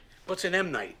What's an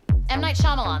M. Night? M. Night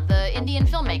Shyamalan, the Indian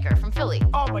filmmaker from Philly.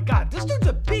 Oh my god, this dude's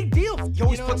a big deal. He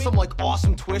always puts some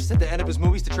awesome twist at the end of his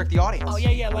movies to trick the audience. Oh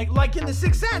yeah, like in The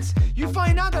Sixth Sense, you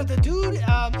find out that the dude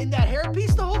in that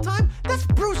hairpiece the whole time, that's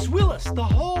Bruce Willis the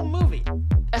whole movie.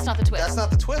 That's not the twist. That's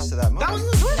not the twist of that movie. That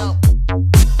wasn't the twist? No.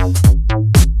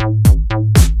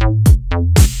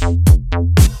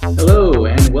 Hello,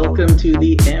 and welcome to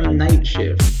the M. Night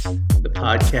Shift, the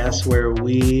podcast where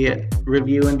we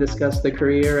review and discuss the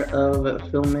career of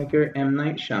filmmaker M.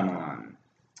 Night Shyamalan.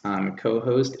 I'm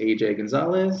co-host AJ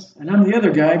Gonzalez. And I'm the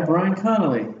other guy, Brian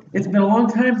Connolly. It's been a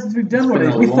long time since we've done one of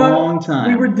these. We thought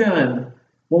we were done.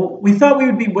 Well, we thought we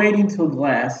would be waiting till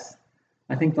Glass.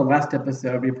 I think the last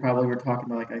episode we probably were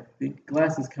talking about, I think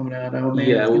Glass is coming out. Oh man,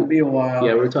 it's going to be a while.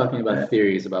 Yeah, we're talking about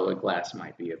theories about what Glass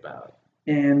might be about.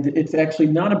 And it's actually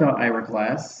not about Ira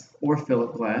Glass or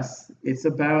Philip Glass. It's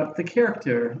about the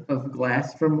character of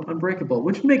Glass from Unbreakable,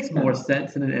 which makes more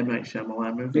sense in an M. Night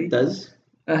Shyamalan movie. It does.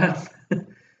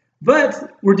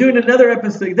 But we're doing another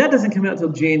episode. That doesn't come out until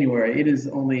January. It is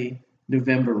only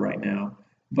November right now.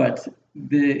 But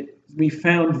we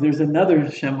found there's another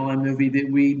Shyamalan movie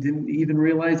that we didn't even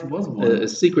realize was one. A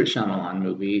secret Shyamalan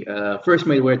movie. First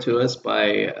made aware to us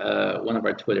by one of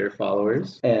our Twitter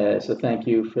followers. So thank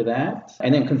you for that.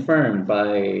 And then confirmed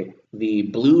by the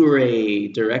Blu-ray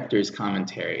director's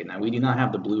commentary. Now, we do not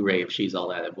have the Blu-ray of She's All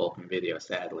That at Vulcan Video,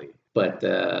 sadly. But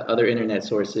other internet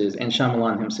sources, and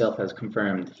Shyamalan himself has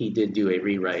confirmed he did do a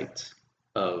rewrite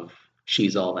of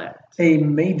She's All That. A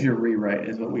major rewrite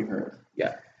is what we've heard.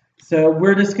 Yeah. So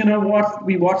we're just going to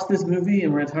watch this movie,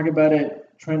 and we're going to talk about it,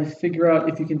 trying to figure out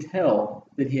if you can tell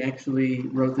that he actually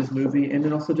wrote this movie, and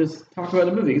then also just talk about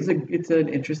the movie. It's an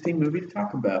interesting movie to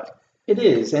talk about. It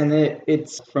is, and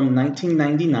it's from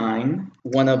 1999,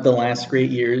 one of the last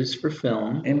great years for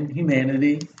film. And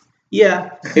humanity.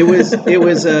 Yeah, it was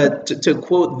to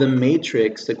quote The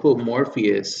Matrix, to quote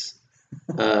Morpheus,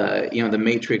 The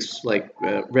Matrix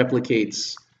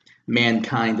replicates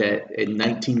mankind in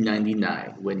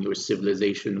 1999 when your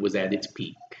civilization was at its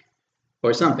peak,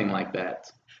 or something like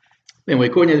that. Anyway,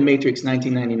 according to The Matrix,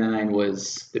 1999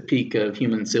 was the peak of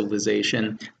human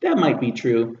civilization. That might be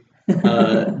true.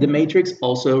 The Matrix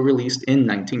also released in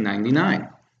 1999.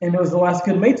 And it was the last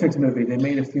good Matrix movie. They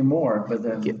made a few more, but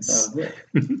then yes. That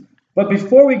was it. But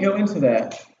before we go into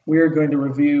that, we are going to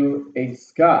review a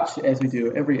scotch, as we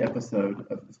do every episode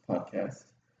of this podcast.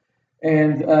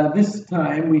 And this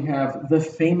time we have the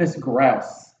Famous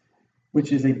Grouse,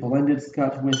 which is a blended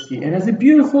Scotch whiskey, and has a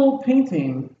beautiful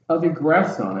painting of a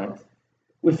grouse on it.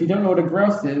 If you don't know what a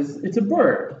grouse is, it's a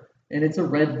bird, and it's a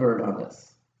red bird on this.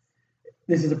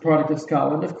 This is a product of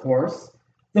Scotland, of course.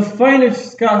 The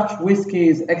finest Scotch whiskey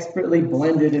is expertly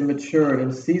blended and matured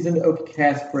in seasoned oak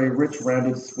cask for a rich,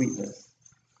 rounded sweetness.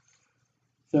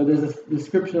 So there's a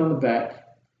description on the back.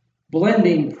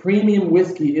 Blending premium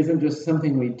whiskey isn't just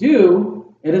something we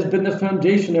do. It has been the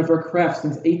foundation of our craft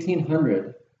since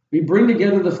 1800. We bring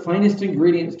together the finest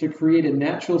ingredients to create a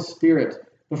natural spirit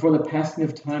before the passing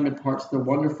of time imparts the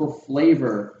wonderful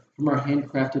flavor from our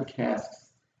handcrafted casks.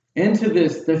 Into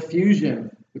this, the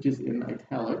fusion, which is in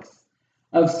italics,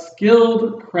 of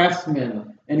skilled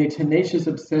craftsmen and a tenacious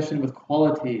obsession with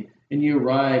quality, and you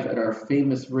arrive at our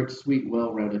famous, rich, sweet,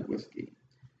 well-rounded whiskey.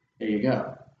 There you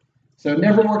go. So it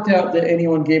never worked out that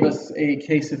anyone gave us a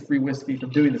case of free whiskey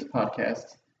from doing this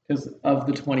podcast, because of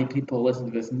the 20 people who listen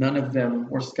to this, none of them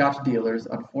were Scotch dealers,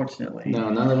 unfortunately. No,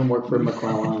 none of them work for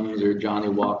McClellan's or Johnny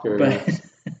Walker. But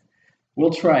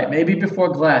we'll try it. Maybe before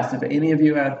Glass, if any of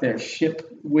you out there ship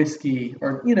whiskey,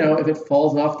 or, if it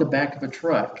falls off the back of a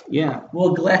truck. Yeah.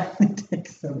 We'll gladly take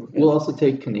some of it. We'll also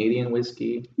take Canadian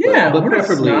whiskey. Yeah, but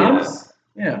preferably,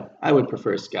 yeah. I would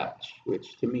prefer Scotch,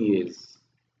 which to me is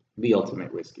the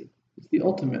ultimate whiskey. It's the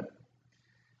ultimate.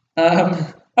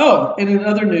 And in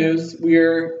other news,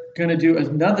 we're going to do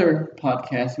another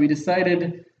podcast. We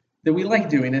decided that we like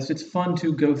doing this. It's fun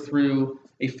to go through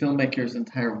a filmmaker's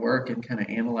entire work and kind of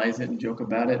analyze it and joke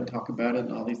about it and talk about it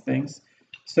and all these things.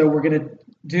 So we're going to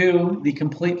do the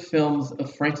complete films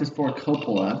of Francis Ford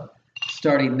Coppola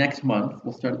starting next month.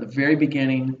 We'll start at the very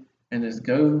beginning and just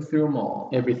go through them all.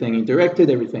 Everything he directed,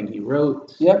 everything he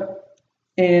wrote. Yep.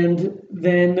 And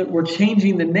then we're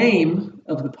changing the name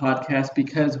of the podcast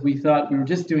because we thought we were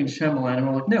just doing Shyamalan, and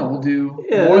we're like, no, we'll do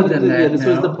more than that. Yeah, this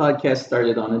was now. the podcast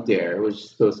started on a dare. It was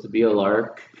supposed to be a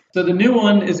lark. So the new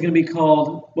one is going to be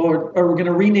called, or we're going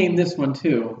to rename this one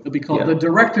too. It'll be called The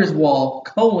Director's Wall,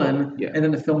 and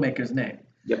then the filmmaker's name.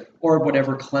 Yep. Or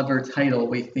whatever clever title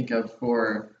we think of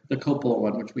for the Coppola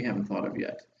one, which we haven't thought of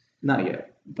yet. Not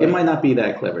yet. But it might not be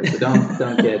that clever, so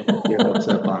don't get your hopes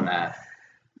up on that.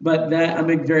 But that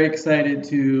I'm very excited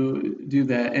to do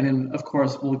that, and then of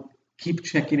course we'll keep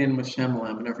checking in with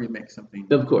Shyamalan whenever he makes something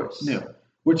Of course. new.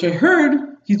 Which I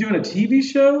heard he's doing a TV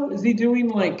show. Is he doing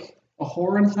like a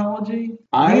horror anthology?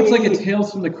 I think it's like a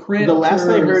Tales from the Crypt. The last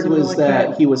I heard was like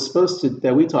that he was supposed to,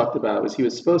 that we talked about, was he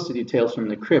was supposed to do Tales from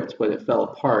the Crypt, but it fell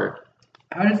apart.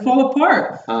 How did it fall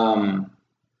apart?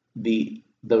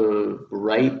 The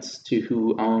rights to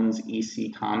who owns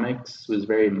EC Comics was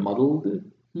very muddled.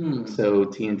 So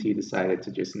TNT decided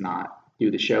to just not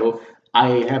do the show.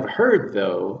 I have heard,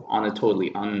 though, on a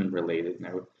totally unrelated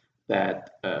note,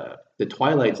 that the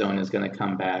Twilight Zone is going to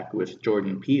come back with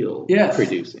Jordan Peele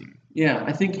producing. Yeah,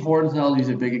 I think horror anthologies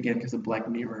are big again because of Black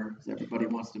Mirror. Everybody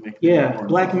wants to make. Yeah,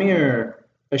 Black Mirror,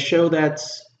 a show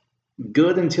that's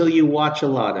good until you watch a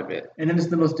lot of it, and then it's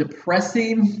the most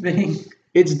depressing thing.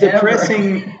 It's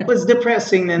depressing. It's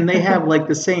depressing, and they have like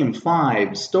the same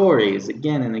 5 stories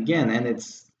again and again, and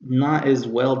it's not as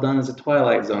well done as a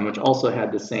Twilight Zone, which also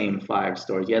had the same 5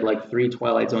 stories. You had like 3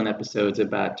 Twilight Zone episodes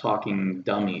about talking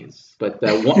dummies, but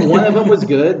one of them was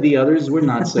good. The others were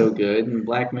not so good. And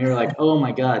Black Mirror, like, oh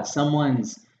my God,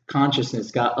 someone's consciousness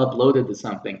got uploaded to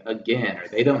something again, or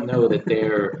they don't know that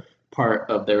they're part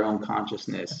of their own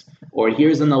consciousness, or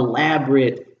here's an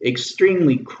elaborate,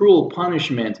 extremely cruel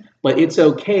punishment, but it's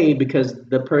okay because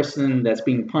the person that's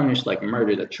being punished like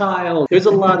murdered a child. There's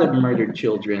a lot of murdered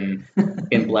children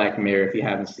in Black Mirror. If you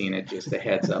haven't seen it, just a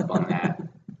heads up on that.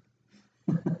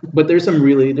 But there's some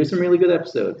really good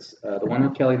episodes. The one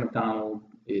with Kelly MacDonald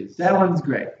is that one's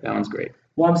great. That one's great.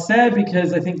 Well, I'm sad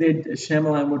because I think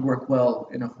Shyamalan would work well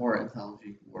in a horror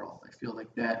anthology world. I feel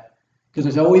like that because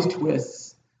there's always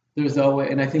twists. There's always,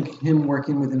 and I think him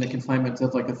working within the confinements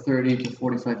of like a 30 to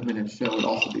 45 minute show would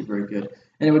also be very good.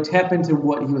 And it would tap into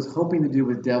what he was hoping to do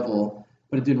with Devil,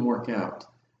 but it didn't work out.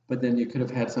 But then you could have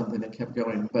had something that kept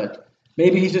going. But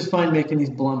maybe he's just fine making these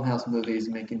Blumhouse movies,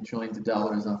 making trillions of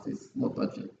dollars off these low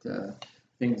budget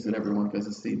things that everyone goes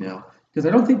to see now. Because I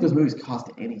don't think those movies cost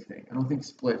anything. I don't think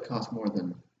Split cost more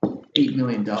than $8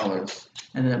 million.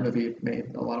 And that movie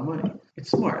made a lot of money. It's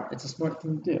smart. It's a smart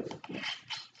thing to do.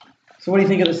 So what do you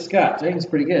think of the scotch? I think it's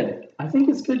pretty good. I think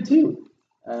it's good too.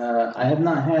 I have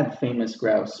not had Famous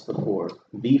Grouse before.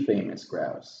 The Famous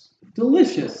Grouse.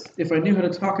 Delicious. If I knew how to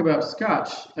talk about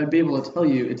scotch, I'd be able to tell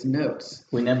you its notes.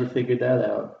 We never figured that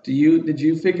out. Did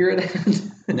you figure it out?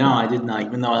 No, I did not,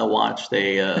 even though I watched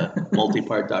a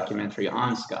multi-part documentary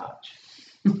on scotch.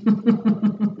 I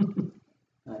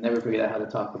never figured out how to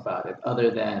talk about it,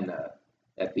 other than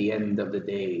at the end of the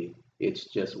day, it's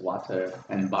just water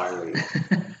and barley,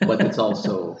 but it's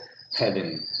also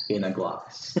heaven in a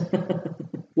glass.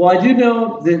 Well, I do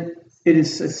know that it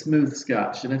is a smooth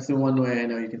scotch, and that's the one way I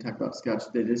know you can talk about scotch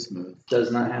that is smooth.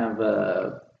 Does not have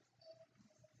a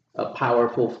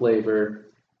powerful flavor,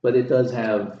 but it does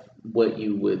have what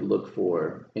you would look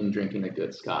for in drinking a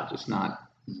good scotch. It's not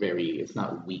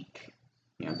weak.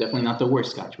 Definitely not the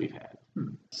worst scotch we've had.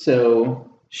 So,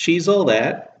 She's All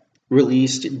That,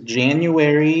 released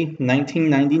January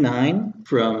 1999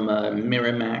 from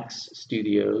Miramax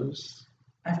Studios.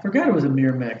 I forgot it was a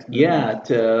Miramax movie. Yeah,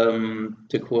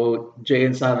 to quote Jay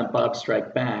and Silent Bob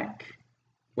Strike Back,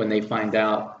 when they find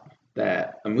out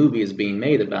that a movie is being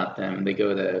made about them, they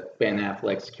go to Ben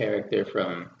Affleck's character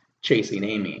from Chasing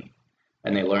Amy,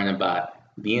 and they learn about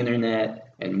the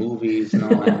internet and movies and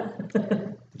all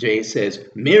that. Jay says,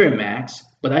 Miramax?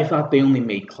 But I thought they only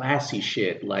made classy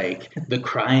shit like The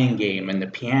Crying Game and The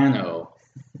Piano.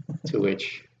 To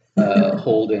which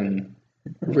Holden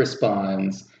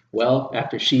responds, well,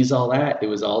 after She's All That, it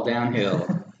was all downhill.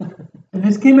 And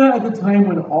this came out at the time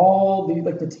when all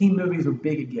the teen movies were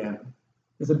big again.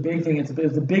 It's a big thing. It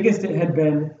was the biggest it had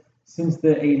been since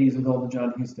the 80s with all the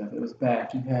John Hughes stuff. It was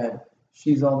back. You had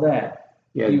She's All That.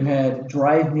 Yeah. You had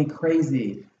Drive Me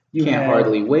Crazy. You Can't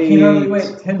Hardly Wait.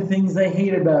 10 Things I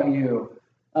Hate About You.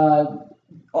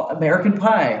 American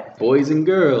Pie. Boys and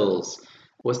Girls.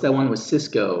 What's that one with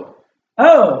Siskel?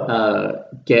 Oh!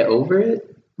 Get Over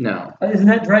It? No. Isn't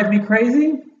that Drive Me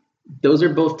Crazy? Those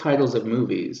are both titles of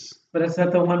movies. But is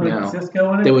that the one with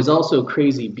Siskel in it? There was also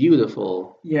Crazy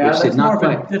Beautiful. Yeah, which that's more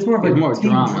of a teen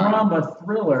drama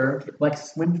thriller, like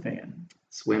Swim Fan.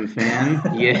 Swim Fan,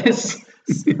 yes.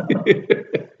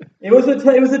 It was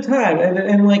a time,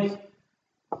 and like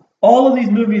all of these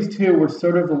movies too were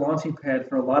sort of the launching pad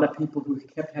for a lot of people who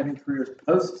kept having careers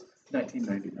post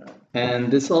 1999.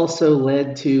 And this also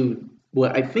led to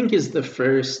what I think is the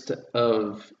first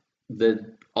of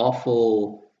the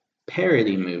awful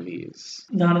parody movies.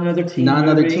 Not Another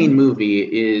Teen Movie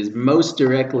is most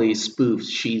directly spoofs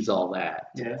She's All That.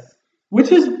 Yes.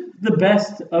 Which is the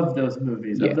best of those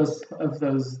movies, Yes. of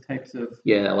those types of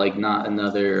Yeah, like Not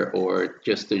Another or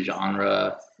just a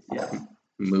genre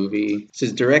movie. This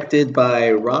is directed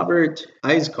by Robert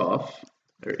Isikoff,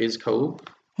 or Iskov.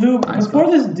 who Nice before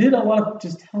one. this did a lot of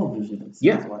just television. It seems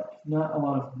Yeah. like not a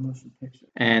lot of motion picture.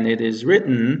 And it is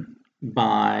written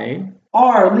by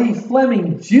R. Lee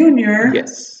Fleming Jr.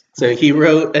 yes. So he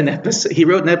wrote an episode. He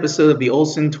wrote an episode of the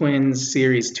Olsen Twins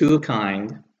series Two of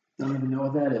Kind. Don't even know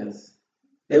what that is.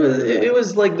 It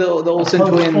was like the Olsen Full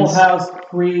Twins. House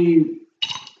pre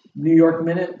New York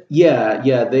Minute.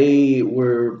 Yeah. They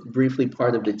were briefly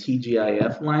part of the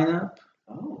TGIF lineup.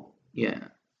 Oh, Yeah.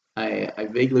 I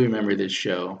vaguely remember this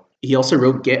show. He also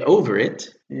wrote Get Over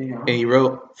It. there you go. And he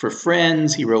wrote for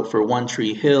Friends, he wrote for One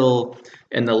Tree Hill,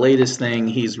 and the latest thing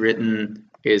he's written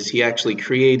is he actually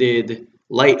created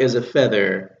Light as a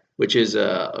Feather, which is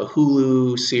a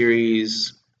Hulu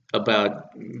series about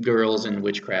girls and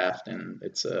witchcraft, and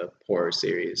it's a horror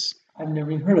series. I've never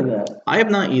even heard of that. I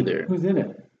have not either. Who's in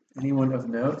it? Anyone of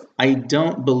note? I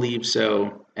don't believe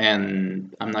so,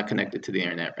 and I'm not connected to the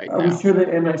internet right Are now. we sure that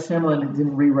M. Night Shyamalan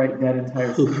didn't rewrite that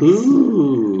entire series?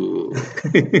 Ooh.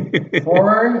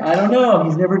 Horror? I don't know.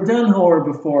 He's never done horror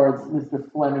before. It's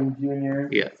Mr. Fleming Jr.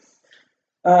 Yeah.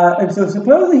 And so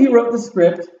supposedly he wrote the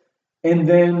script, and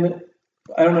then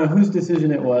I don't know whose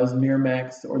decision it was,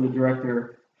 Miramax or the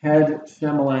director, had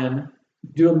Shyamalan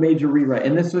do a major rewrite.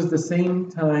 And this was the same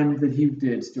time that he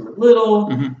did Stuart Little,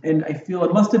 Mhm. and I feel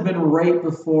it must have been right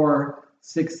before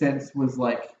Sixth Sense was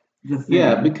like the thing.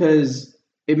 Yeah, because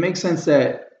it makes sense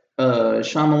that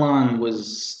Shyamalan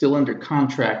was still under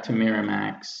contract to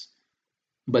Miramax,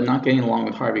 but not getting along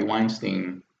with Harvey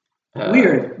Weinstein.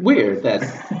 Weird that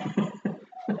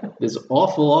this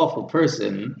awful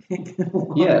person,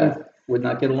 would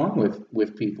not get along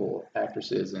with people,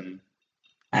 actresses and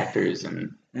actors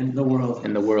and in the world.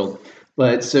 in the world.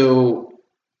 But so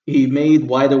he made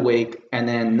Wide Awake and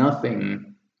then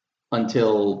nothing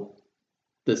until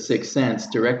The Sixth Sense,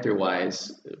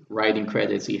 director-wise. Writing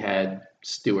credits, he had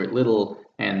Stuart Little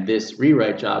and this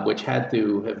rewrite job, which had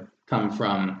to have come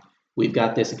from, we've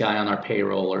got this guy on our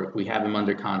payroll or we have him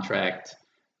under contract,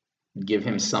 give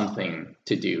him something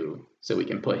to do so we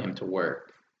can put him to work.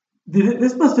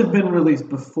 This must have been released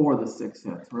before The Sixth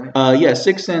Sense, right? Yeah,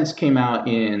 Sixth Sense came out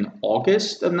in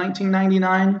August of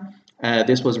 1999.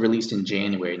 This was released in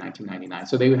January 1999.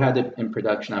 So they had it in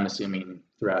production, I'm assuming,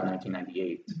 throughout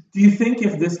 1998. Do you think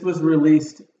if this was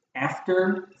released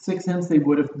after Sixth Sense, they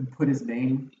would have put his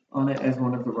name on it as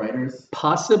one of the writers?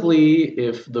 Possibly,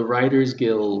 if the Writers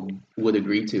Guild would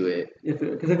agree to it.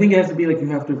 Because I think it has to be like you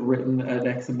have to have written an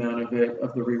X amount of it,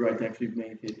 of the rewrite to actually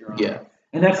make it your own. Yeah.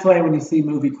 And that's why when you see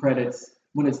movie credits,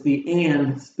 when it's the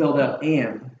and spelled out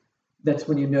and, that's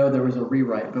when you know there was a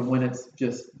rewrite. But when it's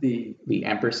just the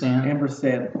ampersand,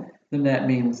 then that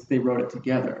means they wrote it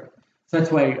together. So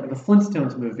that's why the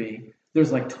Flintstones movie,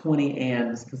 there's like 20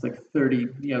 ands because like 30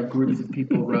 groups of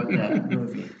people wrote that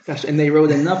movie. Gosh, and they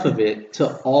wrote enough of it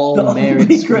to all merit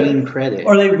screen credit.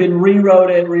 Or they've been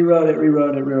rewrote it.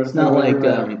 It's not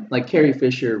like Carrie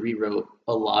Fisher rewrote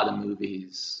a lot of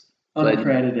movies.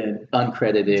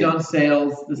 Uncredited. John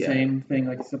Sayles, the Yeah. same thing.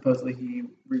 Like supposedly he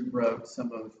rewrote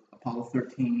some of Apollo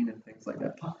 13 and things like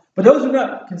that. But those are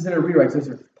not considered rewrites. Those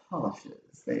are polishes.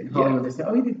 In Hollywood, they say,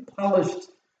 "Oh, he polished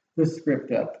the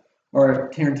script up." Or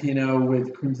Tarantino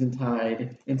with Crimson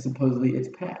Tide, and supposedly it's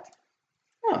Pat.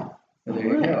 Oh, so there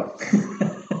you go.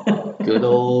 Good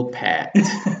old Pat.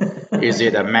 Is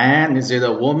it a man? Is it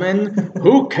a woman?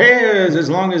 Who cares as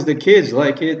long as the kids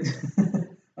like it?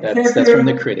 That's from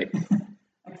the critic.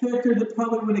 A character that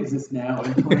probably would exist now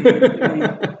in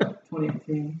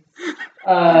 2018.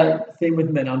 Same with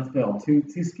Men on Film. Two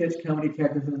sketch comedy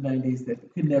characters in the 90s that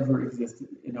could never exist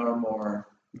in our more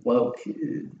woke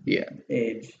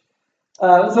age.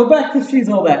 So back to She's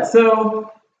All That. So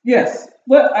yes,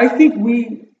 I think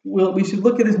we should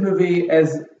look at this movie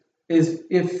as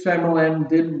if Shyamalan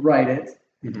did write it,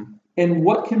 and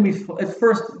what can we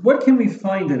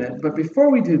find in it? But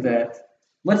before we do that,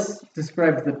 let's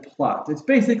describe the plot. It's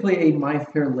basically a My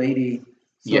Fair Lady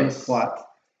sort of plot,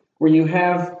 where you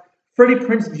have Freddie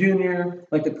Prinze Jr.,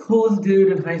 like the coolest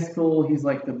dude in high school. He's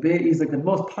like the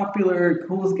most popular,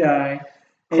 coolest guy.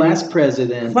 Class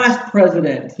president.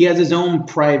 He has his own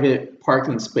private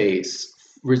parking space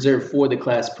reserved for the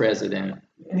class president.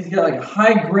 And he's got like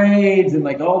high grades and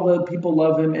like all the people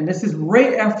love him. And this is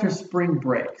right after spring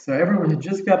break. So everyone had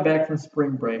just got back from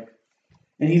spring break.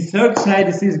 And he's so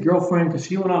excited to see his girlfriend because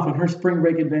she went off on her spring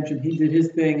break adventure. He did his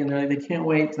thing, and they can't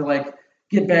wait to like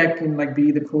get back and like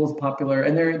be the coolest, popular.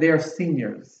 And they are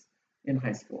seniors in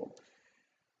high school.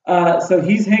 So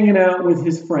he's hanging out with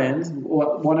his friends,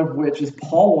 one of which is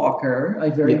Paul Walker, a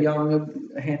very young,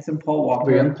 handsome Paul Walker.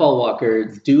 Very young Paul Walker,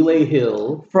 Dule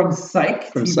Hill. From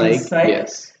Psych. From TV Psych,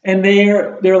 yes. And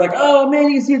they're like, oh man,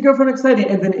 you see your girlfriend excited.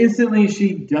 And then instantly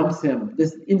she dumps him.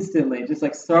 Just instantly. Just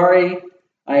like, sorry,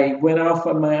 I went off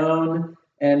on my own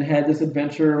and had this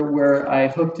adventure where I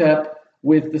hooked up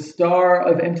with the star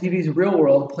of MTV's Real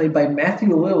World, played by Matthew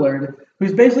Lillard,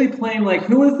 who's basically playing like,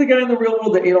 who was the guy in the Real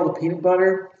World that ate all the peanut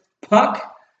butter? Puck.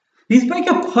 He's like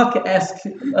a Puck-esque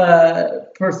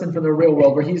person from the Real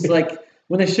World, where he's like,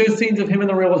 when they show scenes of him in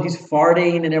the Real World, he's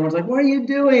farting, and everyone's like, what are you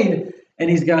doing? And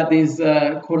he's got these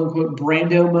quote-unquote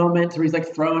Brando moments where he's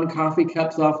like throwing coffee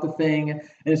cups off the thing, and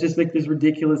it's just like this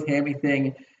ridiculous hammy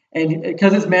thing. And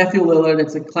because it's Matthew Lillard,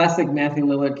 it's a classic Matthew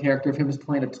Lillard character of him just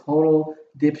playing a total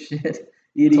dipshit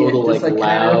idiot. Total just like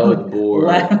loud, bored.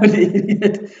 Loud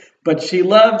idiot. But she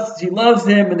loves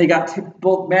him, and they got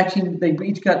both matching. They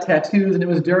each got tattoos, and it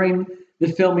was during the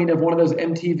filming of one of those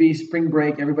MTV Spring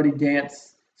Break. Everybody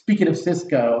dance. Speaking of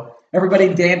Siskel,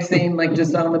 everybody dancing like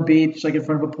just on the beach, like in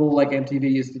front of a pool, like MTV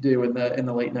used to do in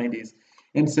the late '90s.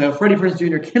 And so Freddie Prinze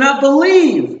Jr. cannot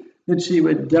believe that she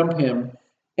would dump him.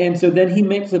 And so then he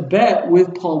makes a bet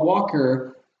with Paul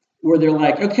Walker, where they're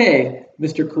like, okay,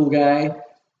 Mr. Cool Guy,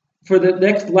 for the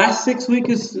last 6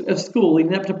 weeks of school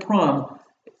leading up to prom,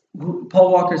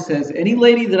 Paul Walker says, any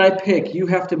lady that I pick, you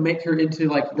have to make her into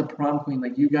like the prom queen.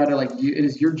 Like you gotta it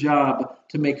is your job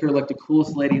to make her like the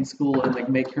coolest lady in school and like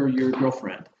make her your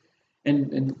girlfriend.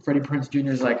 And Freddie Prinze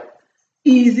Jr. is like,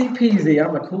 easy peasy,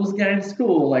 I'm the coolest guy in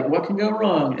school. Like what can go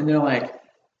wrong? And they're like,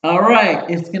 all right,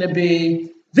 it's gonna be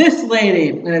this lady,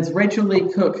 and it's Rachel Lee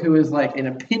Cook, who is like an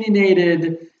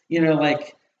opinionated,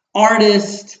 like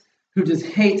artist who just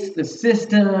hates the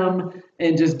system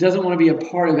and just doesn't want to be a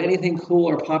part of anything cool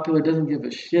or popular, doesn't give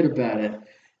a shit about it.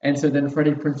 And so then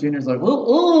Freddie Prinze Jr. is like,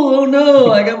 oh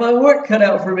no, I got my work cut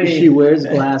out for me. She wears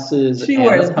glasses. She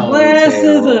wears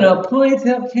glasses and a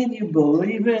ponytail. Can you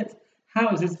believe it? How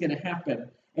is this going to happen?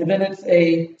 And then it's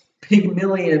a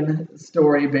Pygmalion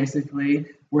story, basically,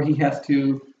 where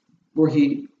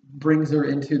he brings her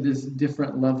into this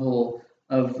different level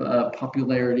of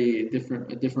popularity, a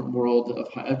different world,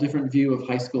 a different view of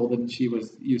high school than she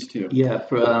was used to. Yeah,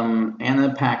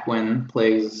 Anna Paquin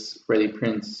plays Freddie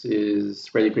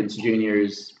Prinze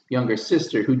Jr.'s younger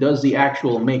sister, who does the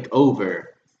actual makeover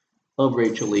of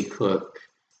Rachel Lee Cook,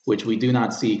 which we do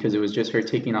not see because it was just her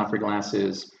taking off her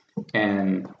glasses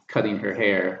and cutting her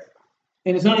hair.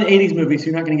 And it's not an 80s movie, so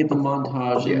you're not going to get the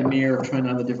montage in the mirror of trying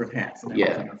on the different hats and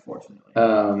everything,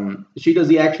 unfortunately. She does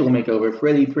the actual makeover.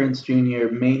 Freddie Prinze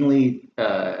Jr. mainly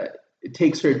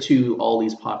takes her to all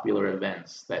these popular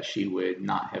events that she would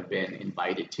not have been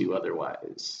invited to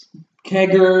otherwise.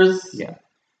 Keggers. Yeah.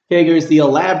 Keggers, the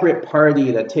elaborate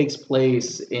party that takes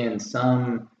place in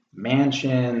some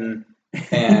mansion,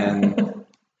 and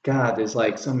God, there's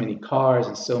like so many cars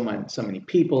and so many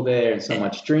people there and so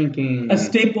much drinking. A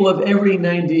staple of every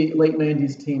late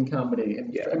 90s teen comedy.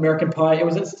 And American Pie, it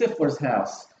was at Stifler's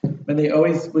house. And they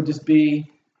always would just be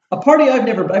a party. I've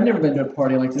never been to a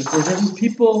party like this where there's just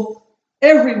people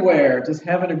everywhere just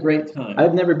having a great time.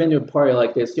 I've never been to a party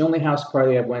like this. The only house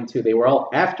party I went to, they were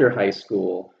all after high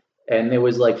school. And there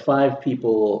was like 5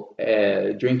 people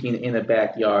drinking in a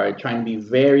backyard, trying to be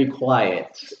very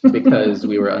quiet because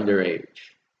we were underage.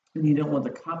 And you don't want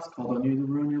the cops called on you to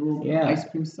ruin your little ice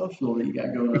cream social that you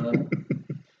got going on.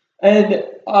 And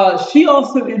she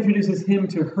also introduces him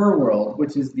to her world,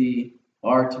 which is the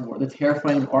art world, the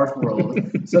terrifying art world.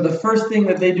 So the first thing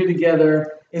that they do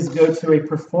together is go to a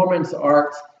performance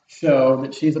art show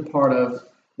that she's a part of,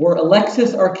 where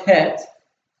Alexis Arquette,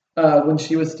 when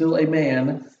she was still a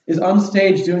man, is on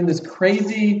stage doing this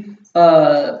crazy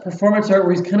performance art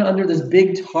where he's kind of under this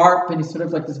big tarp and he's sort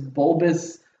of like this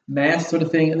bulbous mask sort of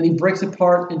thing, and then he breaks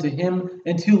apart into him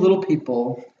and 2 little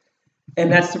people, and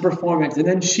that's the performance. And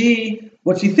then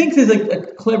what she thinks is a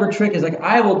clever trick is like,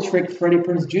 I will trick Freddie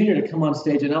Prinze Jr. to come on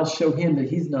stage and I'll show him that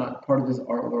he's not part of this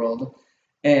art world.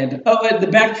 And at the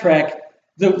backtrack,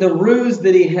 the ruse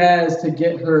that he has to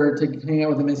get her to hang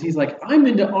out with him is he's like, I'm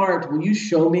into art, will you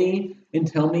show me and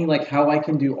tell me like how I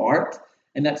can do art?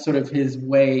 And that's sort of his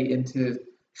way into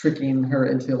tricking her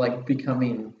into like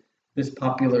becoming this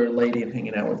popular lady and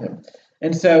hanging out with him.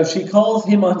 And so she calls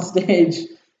him on stage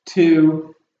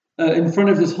to, in front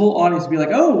of this whole audience, to be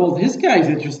like, oh, well, this guy's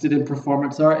interested in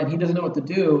performance art, and he doesn't know what to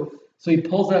do. So he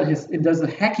pulls out and does a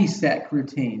hacky sack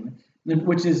routine,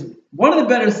 which is one of the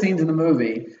better scenes in the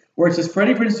movie, where it's just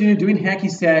Freddie Prinze Jr. doing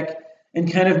hacky sack and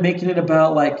kind of making it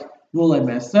about like, will I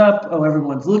mess up? Oh,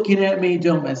 everyone's looking at me.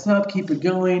 Don't mess up. Keep it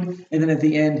going. And then at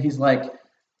the end, he's like,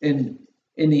 and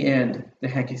in the end, the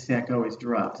hacky sack always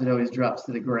drops. It always drops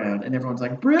to the ground, and everyone's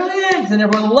like, brilliant! And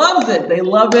everyone loves it. They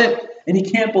love it, and he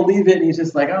can't believe it, and he's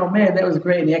just like, oh man, that was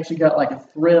great. And he actually got like a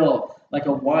thrill, like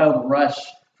a wild rush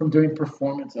from doing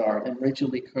performance art, and Rachel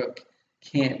Lee Cook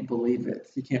can't believe it.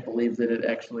 He can't believe that it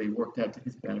actually worked out to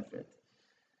his benefit.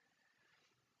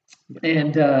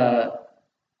 And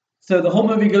so the whole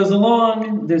movie goes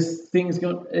along. This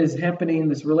is happening.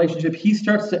 This relationship. He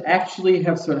starts to actually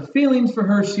have sort of feelings for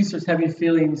her. She starts having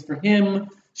feelings for him.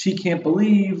 She can't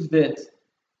believe that.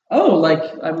 Oh, like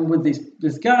I'm with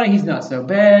this guy. He's not so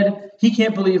bad. He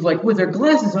can't believe, like, with her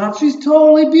glasses off, she's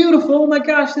totally beautiful. Oh my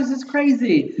gosh, this is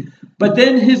crazy. But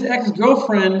then his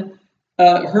ex-girlfriend,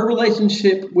 her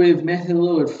relationship with Matthew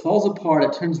Lillard falls apart.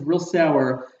 It turns real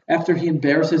sour after he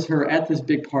embarrasses her at this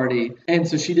big party. And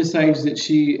so she decides that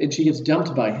she gets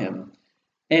dumped by him.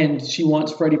 And she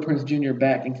wants Freddie Prinze Jr.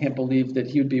 back and can't believe that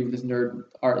he would be with this nerd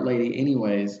art lady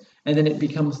anyways. And then it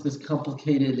becomes this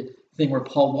complicated thing where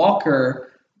Paul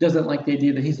Walker doesn't like the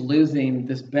idea that he's losing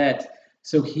this bet.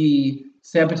 So he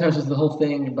sabotages the whole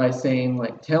thing by saying,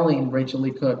 like, telling Rachel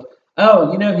Lee Cook,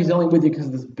 oh, he's only with you because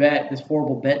of this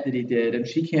horrible bet that he did. And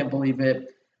she can't believe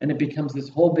it. And it becomes this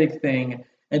whole big thing.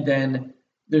 And then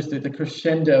there's the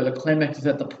crescendo, the climax is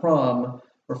at the prom,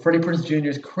 where Freddie Prinze Jr.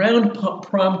 is crowned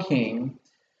prom king,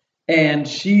 and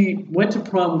she went to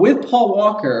prom with Paul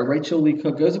Walker. Rachel Lee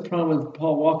Cook goes to prom with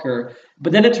Paul Walker,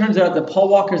 but then it turns out that Paul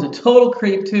Walker is a total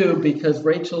creep too, because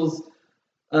Rachel's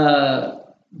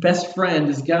best friend,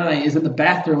 this guy, is in the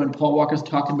bathroom, and Paul Walker's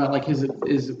talking about like his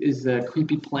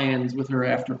creepy plans with her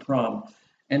after prom,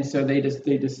 and so they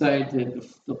decide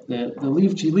to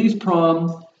leave. She leaves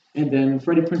prom. And then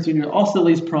Freddie Prinze Jr. also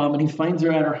leaves prom, and he finds her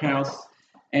at her house,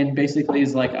 and basically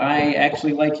is like, I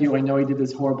actually like you. I know I did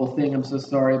this horrible thing. I'm so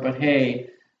sorry, but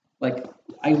hey, like,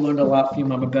 I learned a lot from you.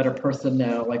 I'm a better person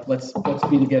now. Like, let's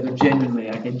be together genuinely.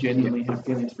 I can genuinely have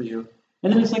feelings for you.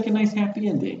 And then it's like a nice happy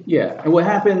ending. Yeah, and what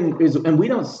happened is, and we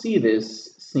don't see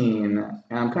this scene,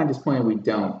 and I'm kind of disappointed we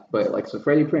don't, but like, so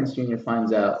Freddie Prinze Jr.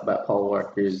 finds out about Paul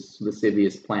Walker's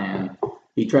lascivious plan.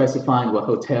 He tries to find what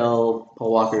hotel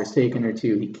Paul Walker has taken her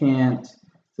to. He can't.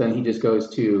 Then he just goes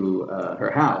to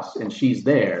her house, and she's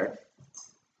there.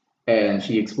 And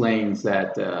she explains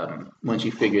that when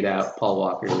she figured out Paul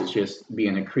Walker was just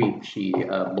being a creep, she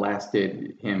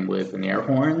blasted him with an air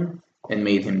horn and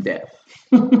made him deaf.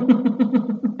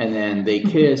 And then they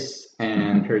kiss,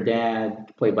 and her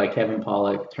dad, played by Kevin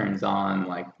Pollak, turns on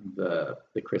like the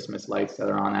Christmas lights that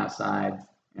are on outside.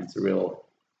 And it's a real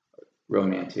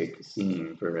romantic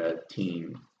scene for a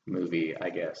teen movie, I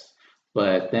guess.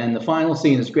 But then the final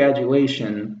scene is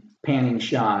graduation, panning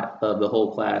shot of the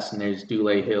whole class, and there's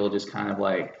Dule Hill just kind of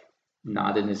like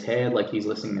nodding his head like he's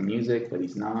listening to music, but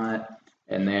he's not.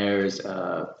 And there's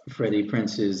Freddie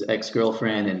Prince's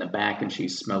ex-girlfriend in the back, and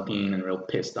she's smoking and real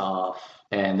pissed off.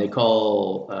 And they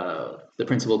call, the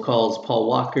principal calls Paul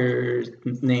Walker's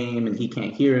name, and he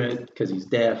can't hear it because he's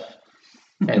deaf.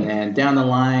 And then down the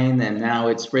line, and now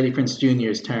it's Freddie Prinze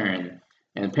Jr.'s turn.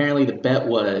 And apparently the bet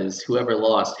was whoever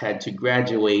lost had to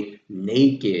graduate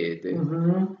naked.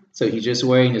 Mm-hmm. So he's just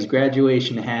wearing his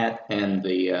graduation hat and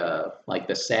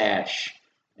the sash,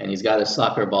 and he's got a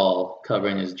soccer ball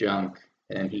covering his junk.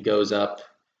 And he goes up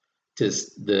to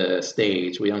the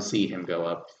stage. We don't see him go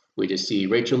up. We just see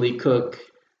Rachel Lee Cook,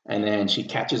 and then she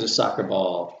catches a soccer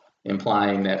ball,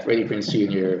 implying that Freddie Prinze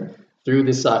Jr. threw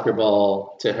the soccer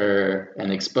ball to her and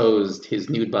exposed his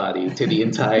nude body to the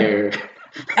entire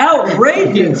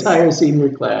outrageous, the entire senior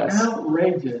class.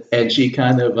 Outrageous. And she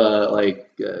kind of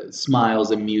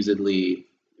smiles amusedly.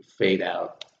 Fade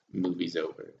out. Movie's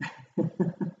over.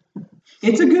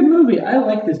 It's a good movie. I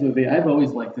like this movie. I've always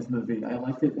liked this movie. I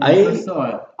liked it when I first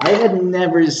saw it. I had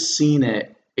never seen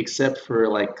it except for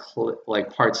like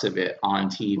parts of it on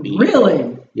TV.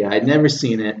 Really? Yeah, I'd never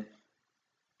seen it.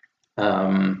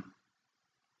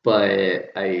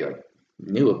 But I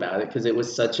knew about it because it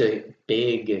was such a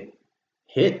big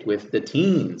hit with the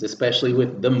teens, especially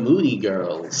with the moody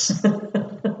girls.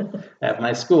 At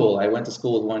my school, I went to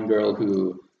school with one girl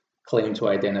who claimed to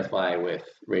identify with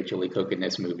Rachel Lee Cook in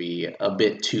this movie a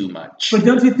bit too much. But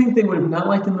don't you think they would have not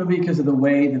liked the movie because of the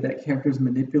way that character is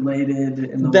manipulated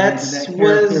and the way that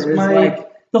character is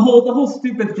like the whole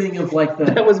stupid thing of like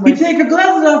you take her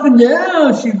glasses off and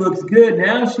now she looks good.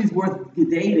 Now she's worth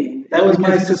dating. That was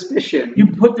my suspicion. You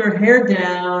put their hair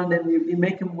down and you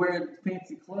make them wear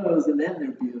fancy clothes and then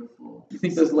they're beautiful. You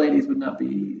think those ladies would not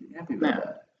be happy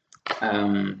about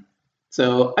that?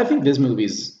 So I think this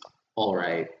movie's all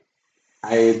right.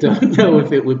 I don't know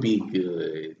if it would be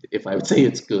good, if I would say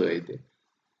it's good.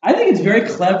 I think it's very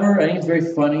clever. I think it's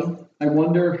very funny. I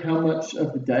wonder how much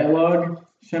of the dialogue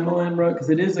Shyamalan wrote, because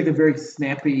it is like a very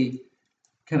snappy,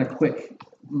 kind of quick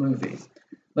movie.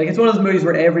 Like it's one of those movies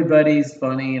where everybody's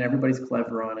funny and everybody's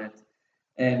clever on it,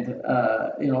 and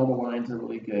all the lines are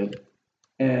really good.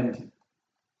 And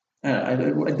I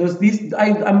love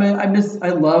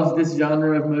this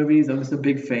genre of movies. I'm just a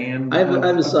big fan. I have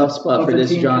a soft spot for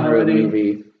this genre of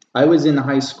movie. I was in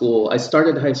high school. I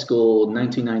started high school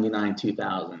 1999,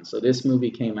 2000. So this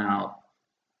movie came out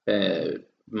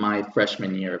my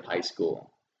freshman year of high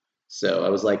school. So I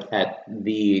was like at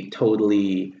the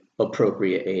totally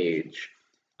appropriate age.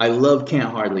 I love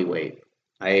Can't Hardly Wait.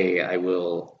 I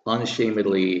will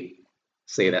unashamedly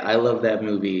say that. I love that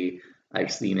movie.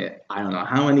 I've seen it I don't know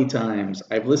how many times.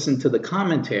 I've listened to the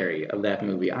commentary of that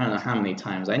movie I don't know how many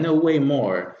times. I know way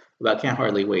more about Can't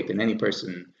Hardly Wait than any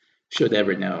person should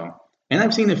ever know. And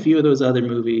I've seen a few of those other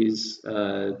movies,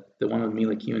 the one with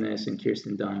Mila Kunis and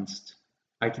Kirsten Dunst.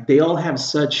 They all have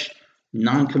such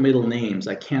non-committal names.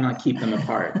 I cannot keep them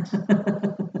apart.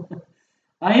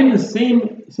 I am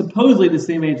supposedly the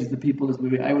same age as the people in this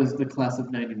movie. I was the class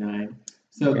of 99.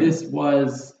 So Okay. This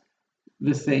was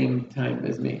the same time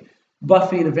as me.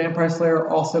 Buffy, the Vampire Slayer,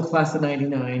 also class of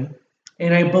 99.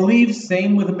 And I believe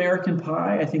same with American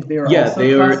Pie. I think they are also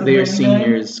They class of 99. are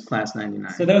seniors, class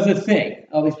 99. So that was a thing.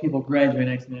 All these people graduated in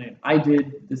 1999. I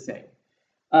did the same.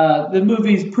 The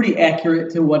movie's pretty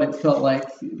accurate to what it felt like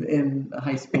in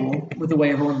high school with the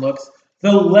way everyone looks.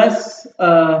 Though less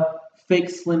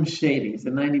fake Slim Shadys.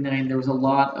 In 99, there was a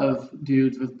lot of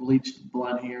dudes with bleached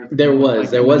blonde hair. There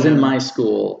was in my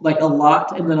school. Like a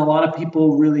lot, and then a lot of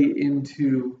people really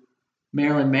into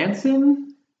Marilyn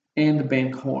Manson and the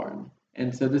band Korn.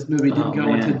 And so this movie didn't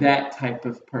go into that type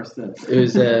of person. It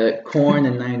was Korn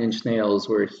and Nine Inch Nails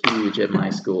were huge at my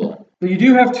school. But you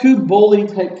do have two bully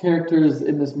type characters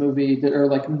in this movie that are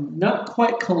like not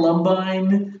quite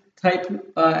Columbine type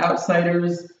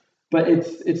outsiders, but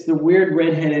it's the weird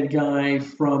redheaded guy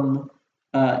from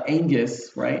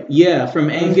Angus, right? Yeah, from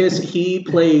Angus. He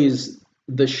plays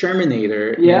the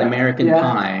Shermanator in American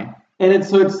Pie. And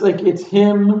it's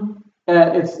him.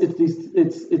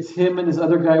 It's him and this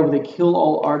other guy with a Kill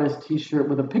All Artist T-shirt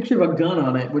with a picture of a gun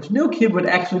on it, which no kid would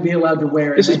actually be allowed to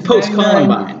wear. This is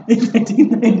post-Columbine. In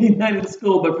 1999 in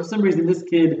school, but for some reason this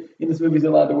kid in this movie is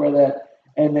allowed to wear that,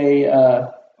 and they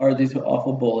are these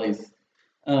awful bullies.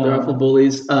 They're awful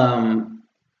bullies.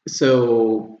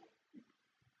 So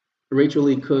Rachel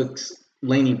Lee Cook's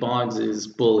Lainey Boggs'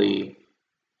 bully.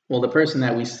 Well, the person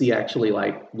that we see actually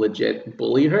like legit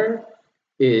bully her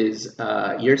is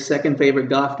your second favorite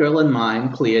goth girl and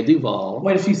mine, Clea Duvall.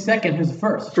 Wait, if she's second, who's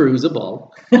first? Fairuza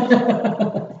Balk.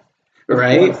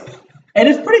 Right? And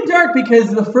it's pretty dark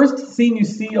because the first scene you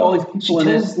see all these people in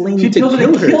it, she tells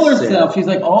her to kill herself. She's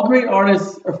like, all great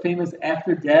artists are famous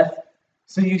after death,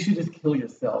 so you should just kill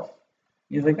yourself.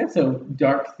 He's like, that's a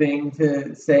dark thing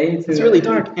to say. It's really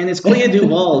dark. And it's Clea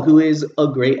Duvall, who is a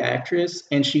great actress,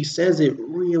 and she says it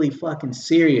really fucking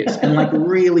serious and like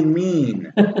really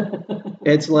mean.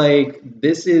 It's like,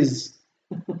 this is,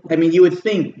 I mean, you would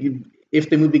think if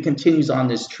the movie continues on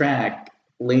this track,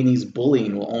 Lainey's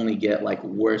bullying will only get like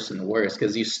worse and worse,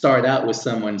 because you start out with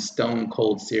someone stone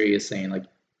cold serious saying like,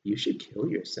 you should kill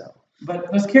yourself.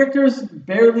 But those characters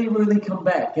barely really come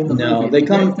back in the movie. They're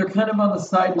kind of on the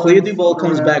sidelines. Clea Duvall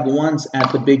comes back once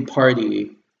at the big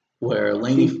party where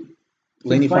Lainey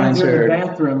finds her in the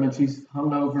bathroom and she's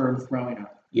hungover and throwing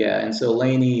up. Yeah, and so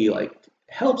Lainey like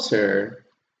helps her,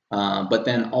 but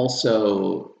then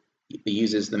also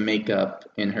uses the makeup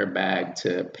in her bag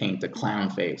to paint a clown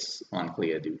face on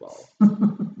Clea Duvall.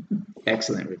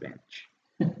 Excellent revenge.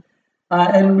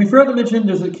 And we forgot to mention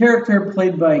there's a character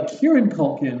played by Kieran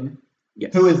Culkin,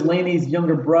 yes, who is Lainey's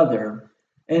younger brother,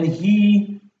 and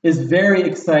he is very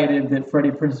excited that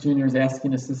Freddie Prinze Jr. is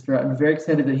asking his sister out, and very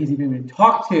excited that he's even been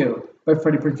talked to by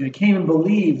Freddie Prinze Jr. Can't even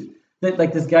believe that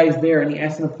like this guy is there, and he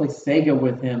asks him to play Sega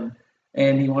with him,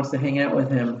 and he wants to hang out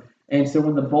with him. And so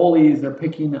when the bullies are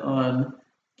picking on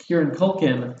Kieran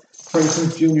Culkin, Freddie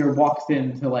Prinze Jr. walks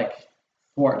in to like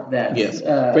thwart that. Yes,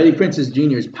 Freddie Prinze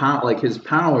Jr.'s his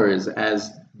powers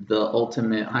as the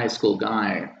ultimate high school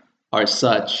guy are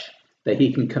such that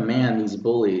he can command these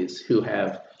bullies who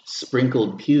have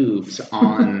sprinkled pubes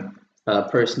on a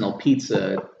personal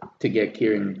pizza to get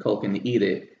Kieran Culkin to eat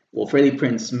it. Well, Freddie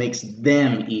Prinze makes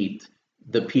them eat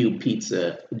the pube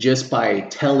pizza just by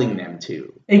telling them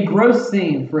to. A gross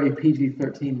scene for a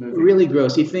PG-13 movie. Really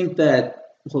gross. You think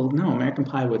that, well, no, American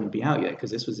Pie wouldn't be out yet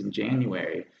because this was in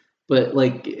January. But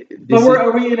like,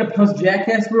 are we in a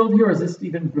post-Jackass world here, or is this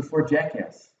even before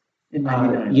Jackass in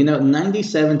 99?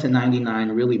 97 to 99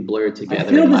 really blurred together. I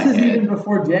feel in this my is head. even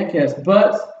before Jackass,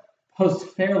 but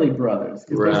post-Fairley Brothers.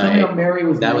 Because Right. Something About Mary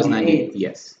was That was 98. 90.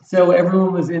 Yes. So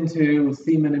everyone was into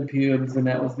semen and pubes, and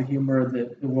that was the humor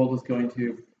that the world was going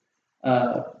to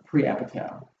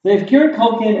pre-Apatow. They have Kieran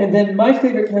Culkin, and then my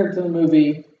favorite character in the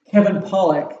movie, Kevin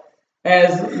Pollak,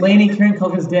 as Laney, Kieran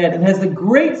Culkin's dad, and has the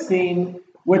great scene,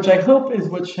 which I hope is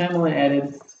what Shyamalan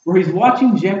added, where he's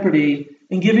watching Jeopardy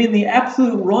and giving the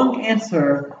absolute wrong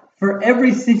answer for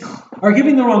every single, or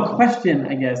giving the wrong question,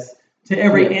 I guess, to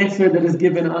every answer that is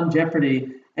given on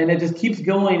Jeopardy. And it just keeps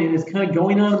going, and it's kind of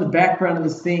going on in the background of the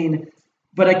scene,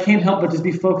 but I can't help but just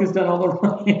be focused on all the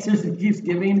wrong answers he keeps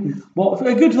giving. Well,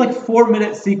 a good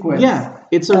 4-minute sequence. Yeah,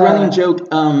 it's a running joke.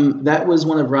 That was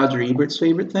one of Roger Ebert's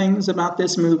favorite things about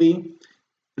this movie.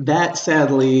 That,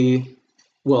 sadly,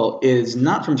 is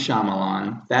not from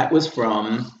Shyamalan. That was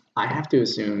from, I have to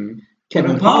assume,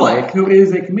 Kevin Pollak, who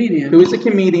is a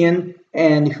comedian.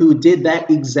 And who did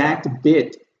that exact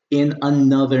bit in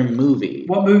another movie.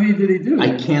 What movie did he do?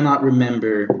 I cannot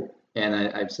remember, and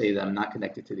I say that I'm not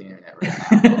connected to the internet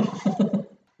right now.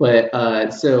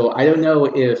 But so I don't know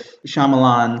if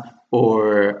Shyamalan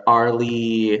or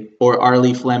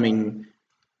Arlie Fleming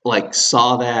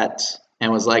saw that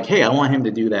and was like, "Hey, I want him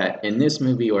to do that in this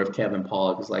movie," or if Kevin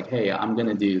Pollak was like, "Hey, I'm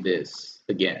gonna do this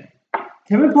again."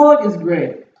 Kevin Pollak is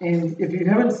great, and if you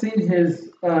haven't seen his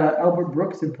Albert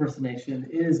Brooks impersonation,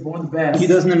 it is one of the best. He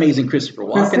does an amazing Christopher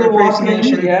Walken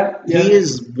impersonation. Yeah. He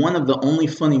is one of the only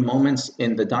funny moments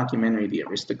in the documentary The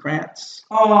Aristocrats.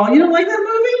 Oh, you don't like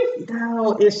that movie?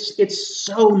 No, it's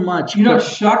so much. You're not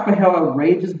shocked by how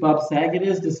outrageous Bob Saget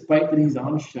is, despite that he's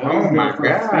on shows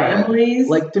for families?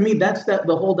 To me, that's the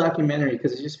whole documentary,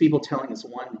 because it's just people telling this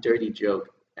one dirty joke,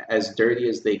 as dirty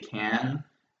as they can.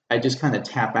 I just kind of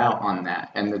tap out on that.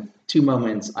 And the two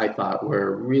moments I thought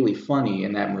were really funny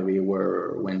in that movie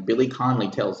were when Billy Connolly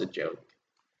tells a joke,